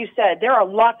 Like you said, there are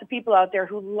lots of people out there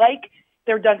who like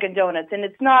their Dunkin' Donuts, and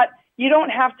it's not, you don't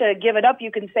have to give it up.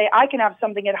 You can say, I can have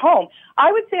something at home.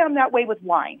 I would say I'm that way with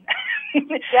wine.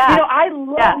 Yeah. I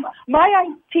love my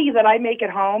iced tea that I make at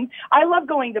home. I love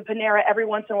going to Panera every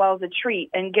once in a while as a treat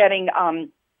and getting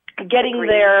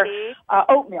their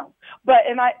oatmeal. But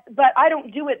I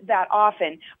don't do it that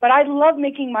often. But I love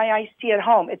making my iced tea at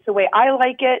home. It's the way I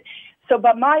like it. So,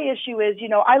 but my issue is,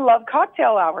 I love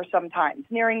cocktail hour sometimes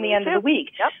nearing the end of the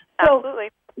week. Yep, so absolutely.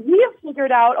 We have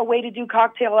figured out a way to do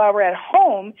cocktail hour at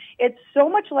home. It's so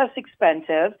much less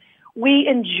expensive. We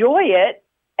enjoy it.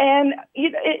 And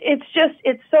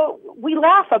we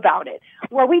laugh about it.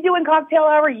 Were we doing cocktail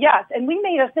hour? Yes. And we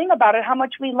made a thing about it, how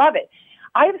much we love it.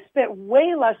 I've spent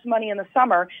way less money in the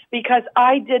summer because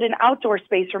I did an outdoor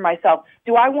space for myself.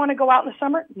 Do I want to go out in the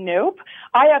summer? Nope.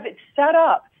 I have it set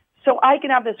up so I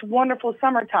can have this wonderful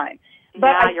summertime.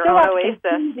 But I your still own have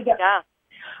oasis. to get,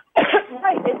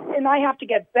 right, and I have to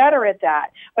get better at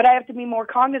that. But I have to be more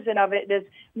cognizant of it. Is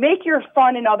make your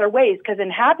fun in other ways, because in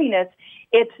happiness,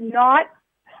 it's not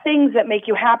things that make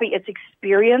you happy, it's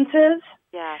experiences.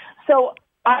 Yeah. So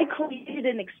I created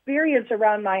an experience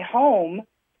around my home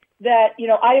that,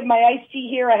 I have my iced tea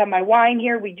here, I have my wine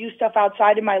here, we do stuff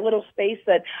outside in my little space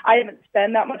that I haven't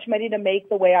spent that much money to make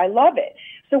the way I love it.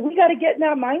 So we got to get in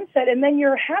that mindset, and then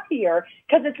you're happier,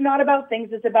 because it's not about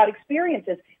things, it's about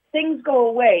experiences. Things go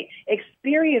away.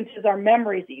 Experiences are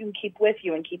memories that you can keep with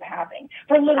you and keep having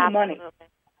for little money.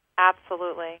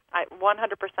 Absolutely. I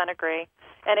 100% agree.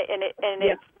 And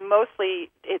it's mostly,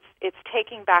 it's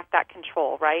taking back that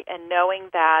control, right? And knowing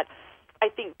that, I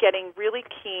think getting really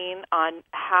keen on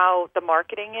how the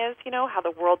marketing is, how the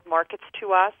world markets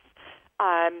to us.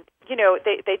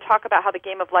 They talk about how the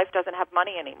game of life doesn't have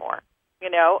money anymore,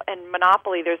 and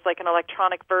Monopoly, there's like an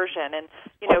electronic version. And,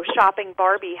 Shopping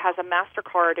Barbie has a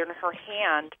MasterCard in her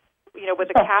hand, with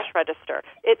a cash register.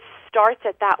 It starts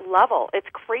at that level. It's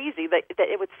crazy that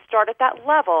it would start at that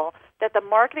level, that the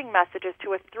marketing message is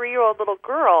to a 3-year-old little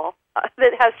girl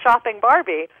that has Shopping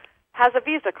Barbie has a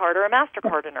Visa card or a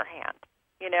MasterCard in her hand,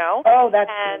 Oh, that's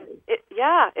crazy.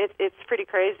 It's pretty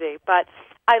crazy. But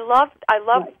I love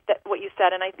that, what you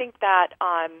said, and I think that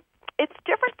it's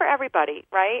different for everybody,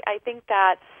 right? I think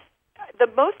that the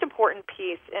most important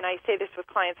piece, and I say this with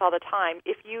clients all the time,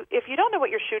 if you don't know what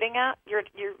you're shooting at,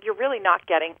 you're really not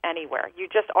getting anywhere. You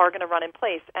just are going to run in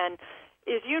place. And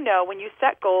as you know, when you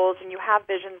set goals and you have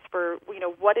visions for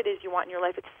what it is you want in your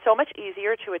life, it's so much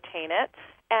easier to attain it.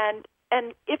 And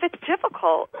if it's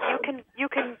difficult, you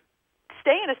can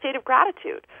stay in a state of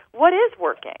gratitude. What is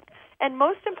working? And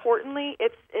most importantly,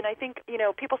 and I think,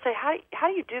 people say, how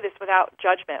do you do this without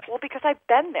judgment? Well, because I've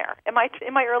been there. In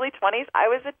my early 20s, I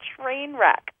was a train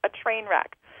wreck.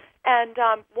 And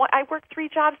I worked 3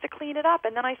 jobs to clean it up,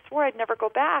 and then I swore I'd never go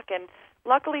back. And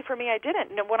luckily for me, I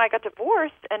didn't. And when I got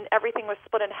divorced and everything was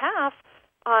split in half,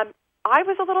 I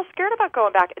was a little scared about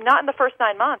going back. Not in the first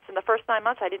 9 months. In the first 9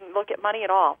 months, I didn't look at money at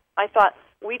all. I thought,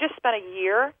 we just spent a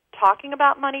year talking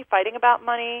about money, fighting about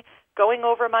money, going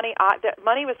over money.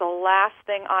 Money was the last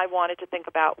thing I wanted to think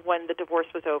about when the divorce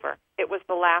was over. It was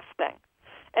the last thing.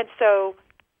 And so,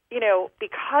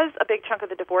 because a big chunk of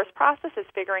the divorce process is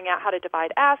figuring out how to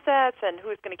divide assets and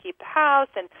who's going to keep the house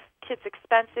and kids'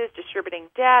 expenses, distributing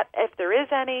debt, if there is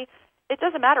any, it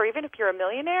doesn't matter. Even if you're a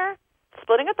millionaire,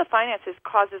 splitting up the finances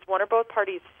causes one or both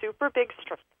parties super big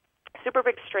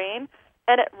strain,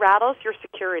 and it rattles your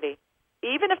security.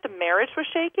 Even if the marriage was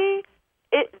shaky,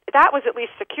 that was at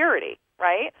least security,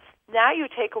 right? Now you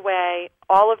take away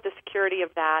all of the security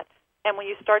of that, and when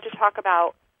you start to talk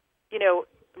about,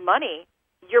 money,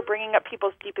 you're bringing up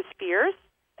people's deepest fears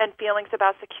and feelings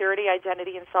about security,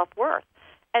 identity, and self-worth.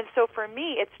 And so for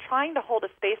me, it's trying to hold a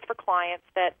space for clients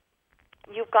that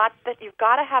you've got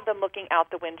to have them looking out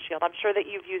the windshield. I'm sure that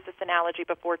you've used this analogy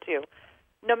before too.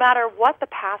 No matter what the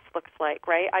past looks like,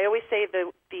 right? I always say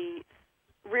the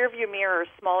rearview mirror is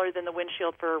smaller than the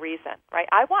windshield for a reason, right?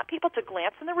 I want people to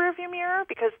glance in the rearview mirror,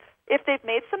 because if they've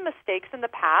made some mistakes in the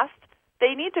past,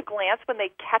 they need to glance when they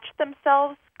catch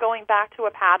themselves going back to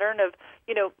a pattern of,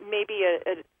 maybe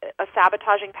a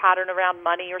sabotaging pattern around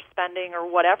money or spending or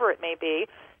whatever it may be.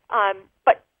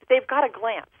 But they've got to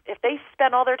glance. If they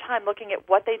spend all their time looking at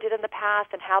what they did in the past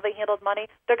and how they handled money,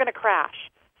 they're going to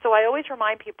crash. So I always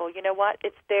remind people, you know what?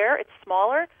 It's there. It's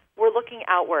smaller. We're looking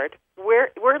outward.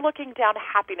 We're looking down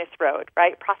happiness road,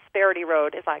 right? Prosperity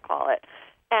road, as I call it.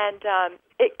 And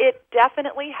it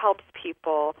definitely helps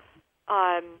people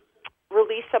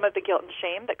release some of the guilt and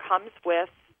shame that comes with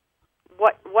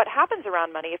what happens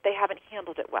around money if they haven't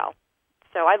handled it well.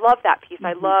 So I love that piece.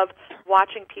 Mm-hmm. I love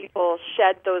watching people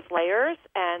shed those layers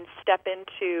and step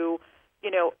into,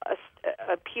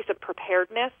 a piece of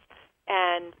preparedness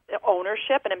and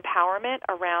ownership and empowerment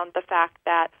around the fact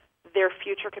that their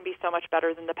future can be so much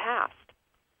better than the past.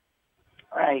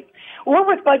 Right. We're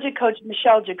with budget coach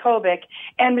Michelle Jacobik.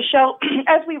 And Michelle,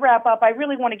 as we wrap up, I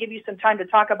really want to give you some time to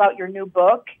talk about your new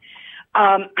book.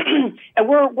 And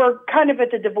we're kind of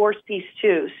at the divorce piece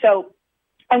too. So,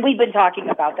 and we've been talking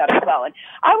about that as well. And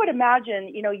I would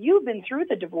imagine, you've been through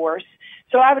the divorce,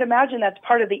 so I would imagine that's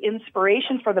part of the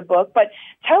inspiration for the book. But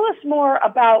tell us more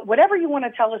about whatever you want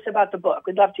to tell us about the book.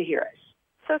 We'd love to hear it.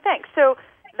 So thanks. So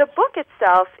the book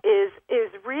itself is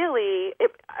really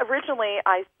originally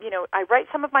I write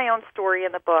some of my own story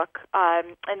in the book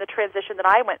and the transition that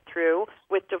I went through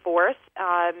with divorce,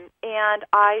 and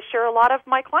I share a lot of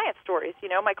my clients' stories.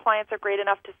 My clients are great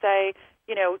enough to say,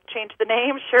 change the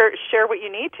name, share what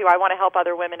you need to. I want to help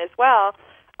other women as well.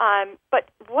 But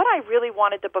what I really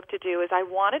wanted the book to do is I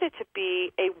wanted it to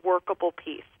be a workable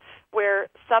piece where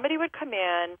somebody would come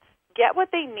in, get what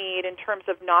they need in terms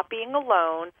of not being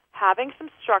alone, having some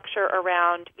structure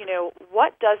around,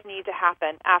 what does need to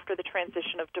happen after the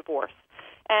transition of divorce.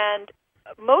 And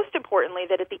most importantly,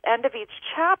 that at the end of each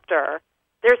chapter,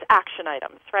 there's action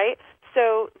items, right?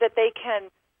 So that they can,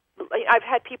 I've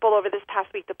had people over this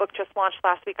past week, the book just launched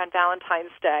last week on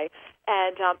Valentine's Day,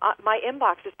 and my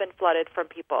inbox has been flooded from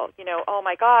people. Oh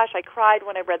my gosh, I cried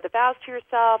when I read The Vows to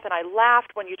Yourself, and I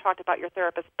laughed when you talked about your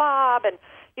therapist, Bob, and,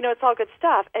 it's all good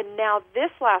stuff. And now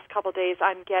this last couple of days,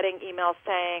 I'm getting emails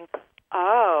saying,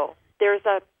 oh, there's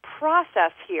a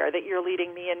process here that you're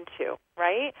leading me into,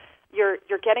 right? You're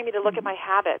getting me to look at my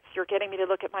habits. You're getting me to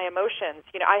look at my emotions.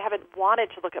 I haven't wanted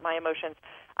to look at my emotions.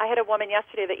 I had a woman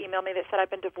yesterday that emailed me that said, I've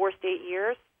been divorced 8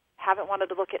 years, haven't wanted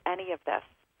to look at any of this.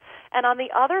 And on the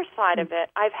other side of it,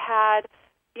 I've had,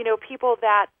 people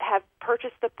that have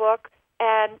purchased the book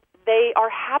and they are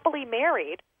happily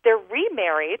married. They're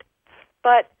remarried,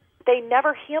 but they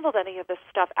never handled any of this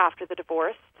stuff after the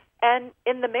divorce. And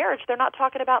in the marriage, they're not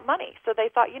talking about money. So they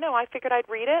thought, I figured I'd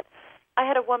read it. I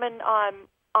had a woman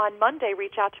on Monday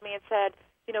reach out to me and said,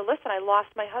 listen, I lost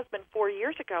my husband 4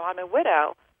 years ago. I'm a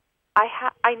widow.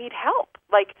 I need help.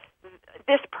 Like,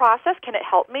 this process, can it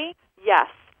help me? Yes.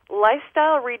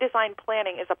 Lifestyle redesign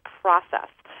planning is a process.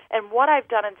 And what I've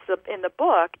done in the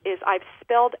book is I've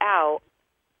spelled out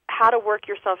how to work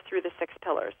yourself through the 6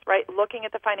 pillars, right? Looking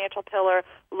at the financial pillar,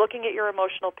 looking at your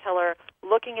emotional pillar,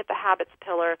 looking at the habits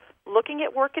pillar, looking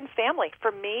at work and family.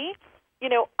 For me,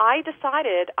 I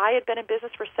decided I had been in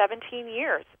business for 17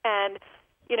 years. And,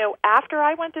 after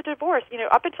I went to divorce,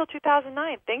 up until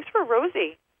 2009, things were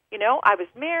rosy. I was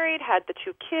married, had the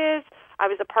 2 kids. I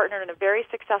was a partner in a very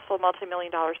successful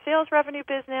multi-million-dollar sales revenue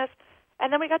business.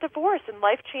 And then we got divorced, and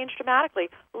life changed dramatically.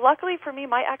 Luckily for me,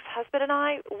 my ex-husband and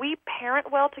I, we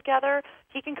parent well together.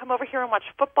 He can come over here and watch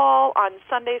football on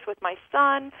Sundays with my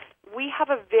son. We have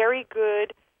a very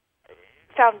good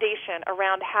foundation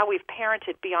around how we've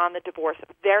parented beyond the divorce.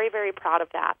 Very, very proud of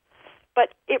that.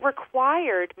 But it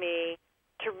required me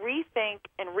to rethink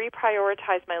and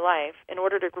reprioritize my life in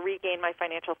order to regain my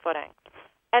financial footing.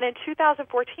 And in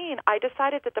 2014, I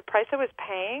decided that the price I was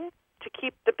paying to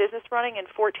keep the business running and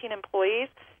 14 employees,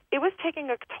 it was taking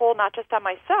a toll not just on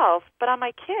myself, but on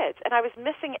my kids, and I was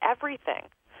missing everything.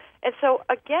 And so,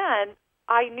 again,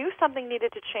 I knew something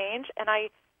needed to change, and I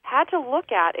had to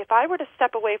look at, if I were to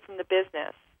step away from the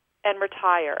business and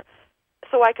retire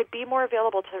so I could be more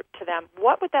available to them,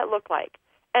 what would that look like?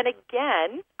 And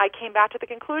again, I came back to the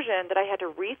conclusion that I had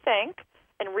to rethink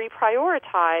and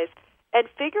reprioritize and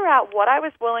figure out what I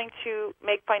was willing to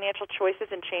make financial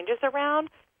choices and changes around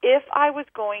if I was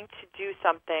going to do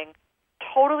something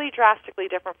totally drastically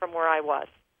different from where I was.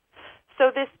 So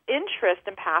this interest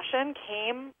and passion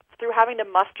came through having to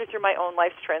muster through my own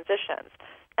life's transitions.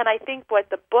 And I think what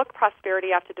the book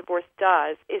Prosperity After Divorce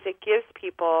does is it gives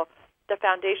people the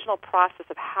foundational process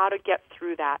of how to get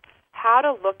through that, how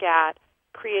to look at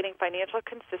creating financial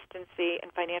consistency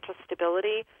and financial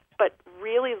stability, but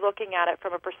really looking at it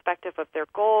from a perspective of their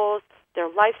goals, their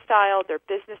lifestyle, their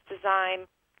business design,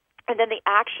 and then the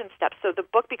action steps. So the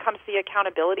book becomes the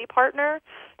accountability partner.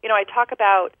 I talk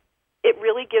about it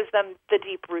really gives them the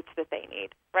deep roots that they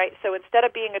need, right? So instead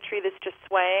of being a tree that's just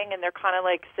swaying and they're kind of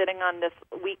like sitting on this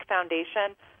weak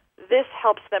foundation, this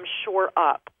helps them shore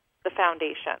up the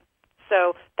foundation.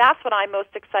 So that's what I'm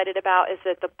most excited about, is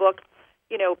that the book,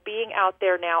 being out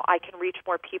there now, I can reach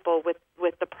more people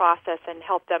with the process and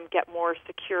help them get more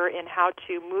secure in how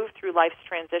to move through life's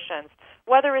transitions,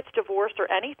 whether it's divorce or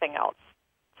anything else.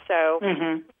 So,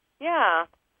 yeah.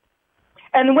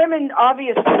 And women,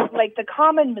 obviously, like the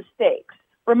common mistakes.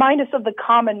 Remind us of the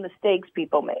common mistakes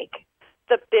people make.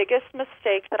 The biggest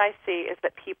mistake that I see is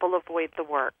that people avoid the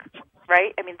work,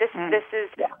 right? I mean, this is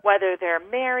whether they're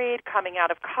married, coming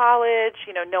out of college,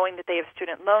 knowing that they have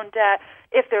student loan debt.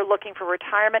 if they're looking for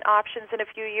retirement options in a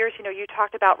few years. You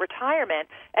talked about retirement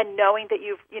and knowing that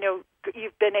you've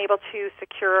been able to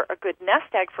secure a good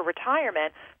nest egg for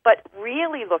retirement, but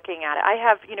really looking at it. I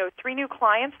have, 3 new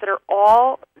clients that are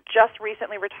all just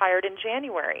recently retired in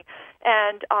January,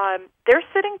 and they're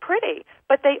sitting pretty,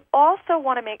 but they also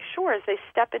want to make sure as they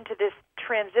step into this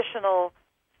transitional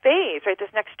phase, right,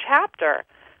 this next chapter,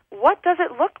 what does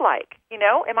it look like?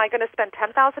 Am I going to spend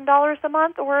 $10,000 a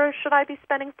month, or should I be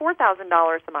spending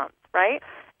 $4,000 a month, right?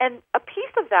 And a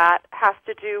piece of that has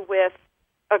to do with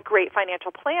a great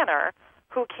financial planner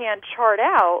who can chart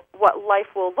out what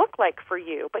life will look like for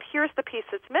you. But here's the piece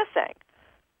that's missing.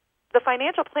 The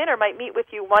financial planner might meet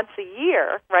with you once a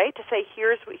year, right, to say,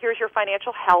 here's your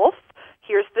financial health,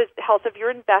 here's the health of your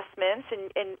investments,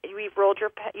 and we've rolled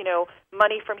your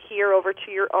money from here over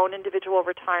to your own individual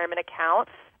retirement account.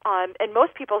 And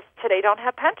most people today don't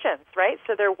have pensions, right?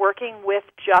 So they're working with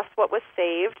just what was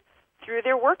saved through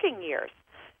their working years.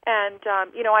 And,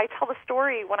 I tell the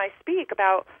story when I speak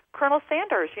about Colonel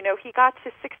Sanders. He got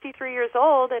to 63 years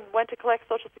old and went to collect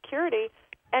Social Security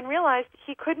and realized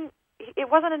it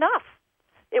wasn't enough.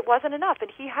 It wasn't enough.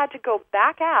 And he had to go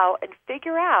back out and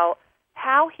figure out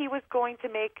how he was going to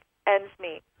make ends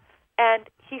meet. And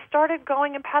he started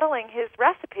going and peddling his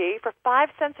recipe for 5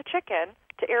 cents a chicken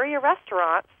to area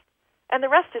restaurants, and the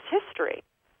rest is history.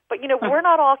 But, we're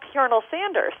not all Colonel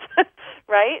Sanders,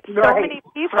 right? So many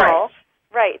people,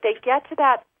 right, they get to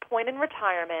that point in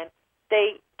retirement,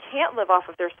 they can't live off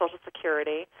of their Social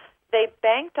Security, they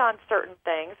banked on certain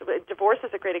things. Divorce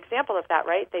is a great example of that,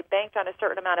 right? They banked on a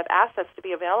certain amount of assets to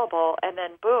be available, and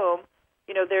then boom,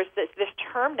 there's this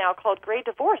term now called gray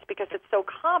divorce because it's so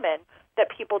common that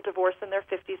people divorce in their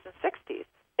 50s and 60s.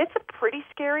 It's a pretty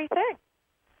scary thing.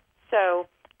 So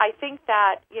I think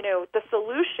that, the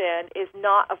solution is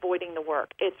not avoiding the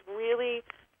work. It's really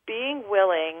being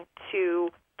willing to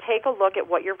take a look at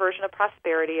what your version of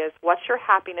prosperity is, what's your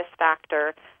happiness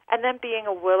factor, and then being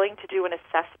willing to do an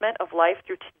assessment of life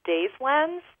through today's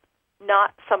lens,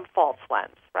 not some false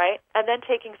lens, right? And then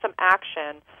taking some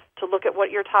action to look at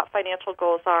what your top financial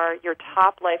goals are, your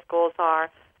top life goals are,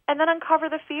 and then uncover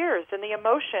the fears and the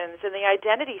emotions and the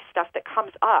identity stuff that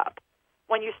comes up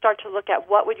when you start to look at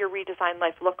what would your redesigned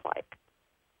life look like,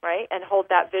 right? And hold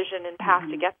that vision and path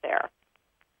to get there.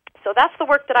 So that's the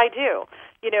work that I do.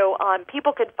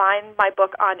 People can find my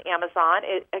book on Amazon.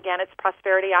 It's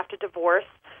Prosperity After Divorce.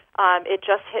 It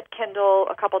just hit Kindle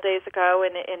a couple days ago,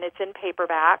 and it's in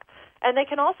paperback. And they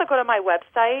can also go to my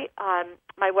website.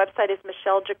 My website is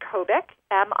Michelle Jacobik,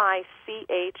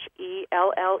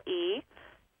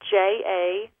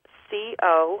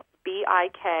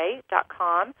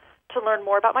 MicheleJacobik.com, to learn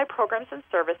more about my programs and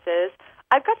services.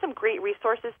 I've got some great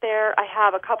resources there. I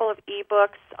have a couple of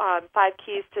ebooks, 5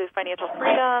 Keys to Financial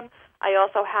Freedom. I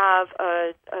also have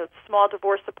a small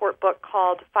divorce support book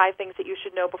called 5 Things That You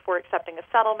Should Know Before Accepting a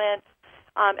Settlement.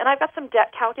 And I've got some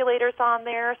debt calculators on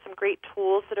there, some great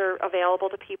tools that are available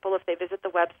to people if they visit the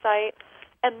website.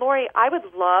 And Lori, I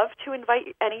would love to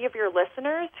invite any of your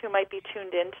listeners who might be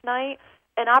tuned in tonight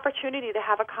an opportunity to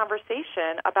have a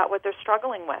conversation about what they're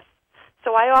struggling with.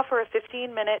 So I offer a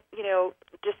 15-minute,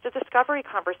 just a discovery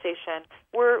conversation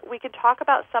where we can talk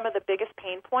about some of the biggest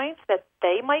pain points that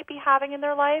they might be having in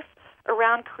their life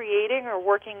around creating or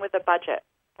working with a budget,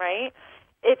 right?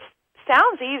 It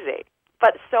sounds easy,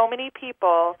 but so many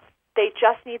people, they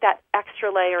just need that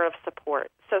extra layer of support.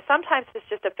 So sometimes it's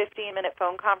just a 15-minute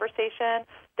phone conversation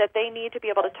that they need to be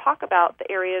able to talk about the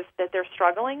areas that they're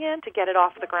struggling in to get it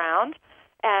off the ground.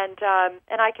 And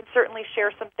I can certainly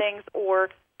share some things or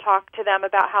talk to them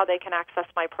about how they can access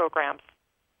my programs.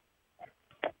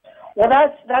 Well,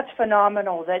 that's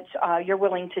phenomenal that you're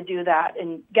willing to do that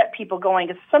and get people going.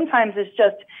 Because sometimes it's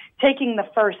just taking the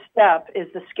first step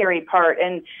is the scary part.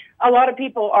 And a lot of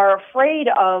people are afraid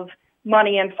of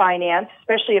money and finance,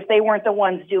 especially if they weren't the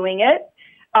ones doing it,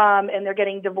 and they're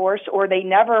getting divorced, or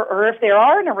if they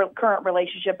are in a current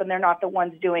relationship and they're not the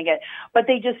ones doing it, but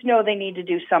they just know they need to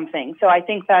do something. So I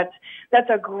think that's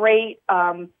a great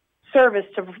service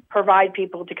to provide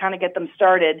people to kind of get them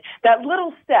started. That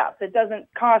little step that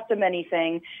doesn't cost them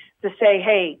anything to say,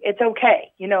 hey, it's okay.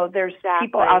 There's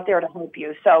people out there to help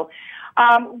you. So,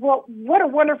 well, what a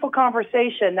wonderful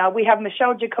conversation. Now we have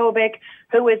Michelle Jacobik,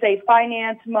 who is a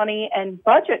finance, money, and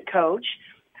budget coach,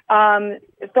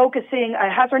 focusing,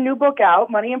 has her new book out,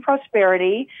 Money and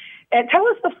Prosperity. And tell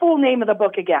us the full name of the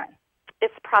book again.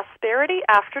 It's Prosperity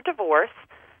After Divorce.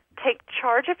 Take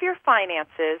charge of your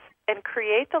finances and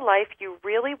create the life you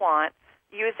really want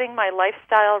using my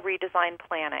lifestyle redesign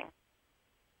planning.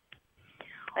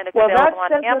 And it's available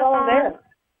on Amazon. It all there.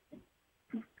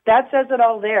 That says it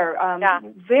all there.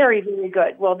 Very, very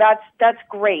good. Well, that's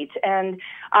great, and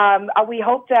we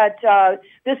hope that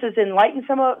this has enlightened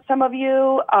some of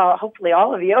you, hopefully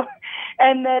all of you,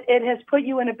 and that it has put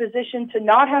you in a position to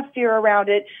not have fear around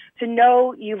it, to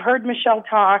know you've heard Michelle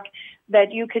talk,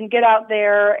 that you can get out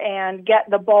there and get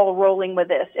the ball rolling with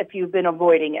this if you've been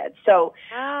avoiding it. So,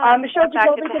 Michelle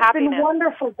Jacobik, it's been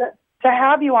wonderful to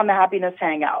have you on the Happiness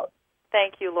Hangout.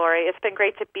 Thank you, Lori. It's been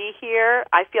great to be here.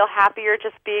 I feel happier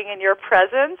just being in your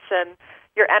presence, and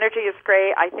your energy is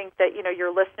great. I think that,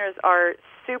 your listeners are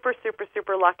super, super,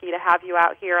 super lucky to have you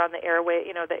out here on the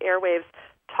airwaves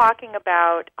talking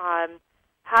about how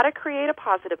to create a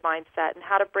positive mindset and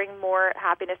how to bring more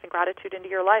happiness and gratitude into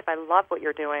your life. I love what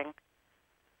you're doing.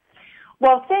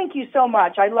 Well, thank you so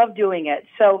much. I love doing it.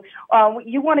 So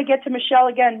you want to get to Michelle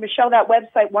again. Michelle, that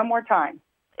website one more time.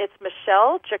 It's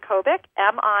Michelle Jacobik,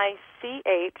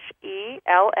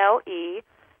 MichelleJacobik,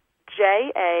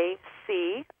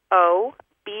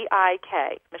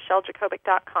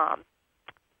 MichelleJacobik.com.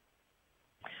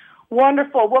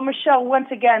 Wonderful. Well, Michelle, once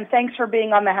again, thanks for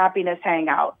being on the Happiness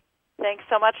Hangout. Thanks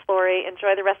so much, Lori.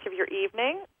 Enjoy the rest of your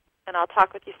evening, and I'll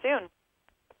talk with you soon.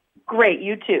 Great.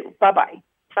 You too. Bye-bye.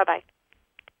 Bye-bye.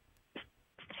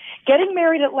 Getting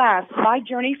Married at Last, My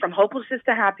Journey from Hopelessness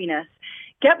to Happiness.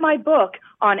 Get my book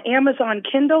on Amazon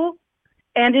Kindle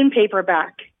and in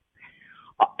paperback.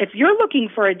 If you're looking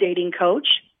for a dating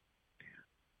coach,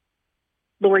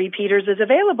 Lori Peters is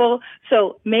available,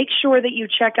 so make sure that you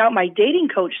check out my dating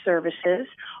coach services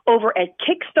over at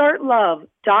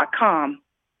kickstartlove.com.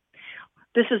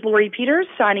 This is Lori Peters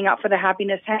signing out for the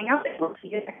Happiness Hangout, and we'll see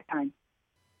you next time.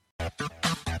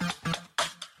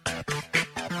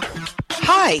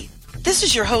 Hi, this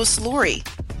is your host, Lori.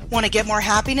 Want to get more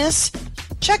happiness?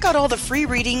 Check out all the free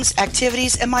readings,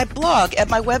 activities, and my blog at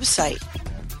my website.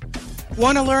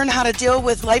 Want to learn how to deal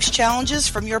with life's challenges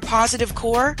from your positive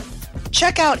core?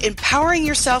 Check out Empowering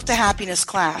Yourself to Happiness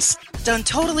class, done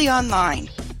totally online.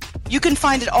 You can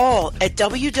find it all at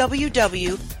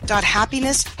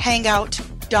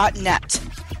www.happinesshangout.net.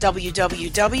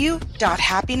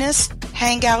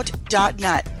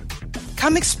 www.happinesshangout.net.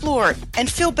 Come explore and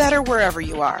feel better wherever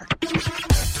you are.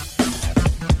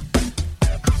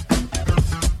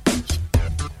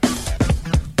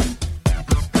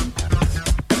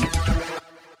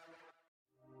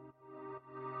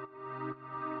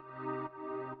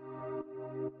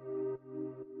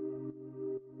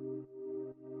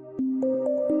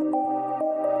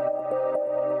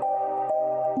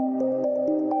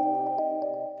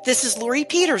 This is Lori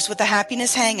Peters with the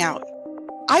Happiness Hangout.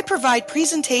 I provide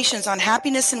presentations on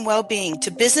happiness and well-being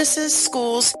to businesses,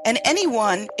 schools, and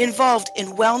anyone involved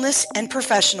in wellness and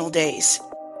professional days.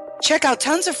 Check out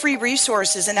tons of free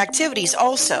resources and activities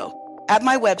also at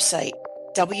my website,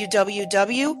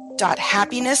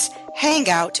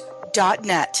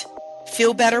 www.happinesshangout.net.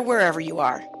 Feel better wherever you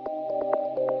are.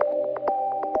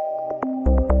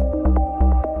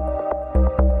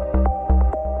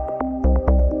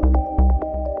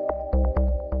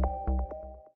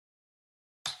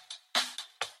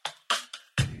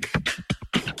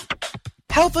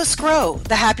 Help us grow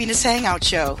the Happiness Hangout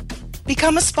Show.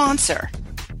 Become a sponsor.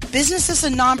 Businesses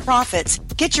and nonprofits,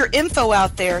 get your info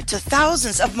out there to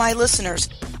thousands of my listeners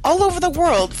all over the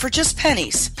world for just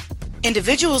pennies.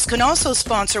 Individuals can also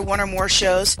sponsor one or more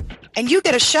shows, and you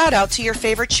get a shout out to your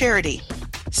favorite charity.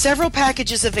 Several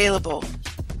packages available.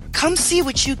 Come see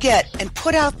what you get and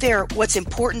put out there what's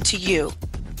important to you.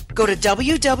 Go to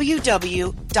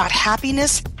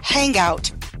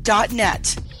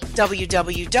www.happinesshangout.net.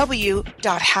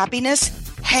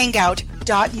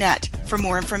 www.happinesshangout.net for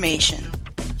more information.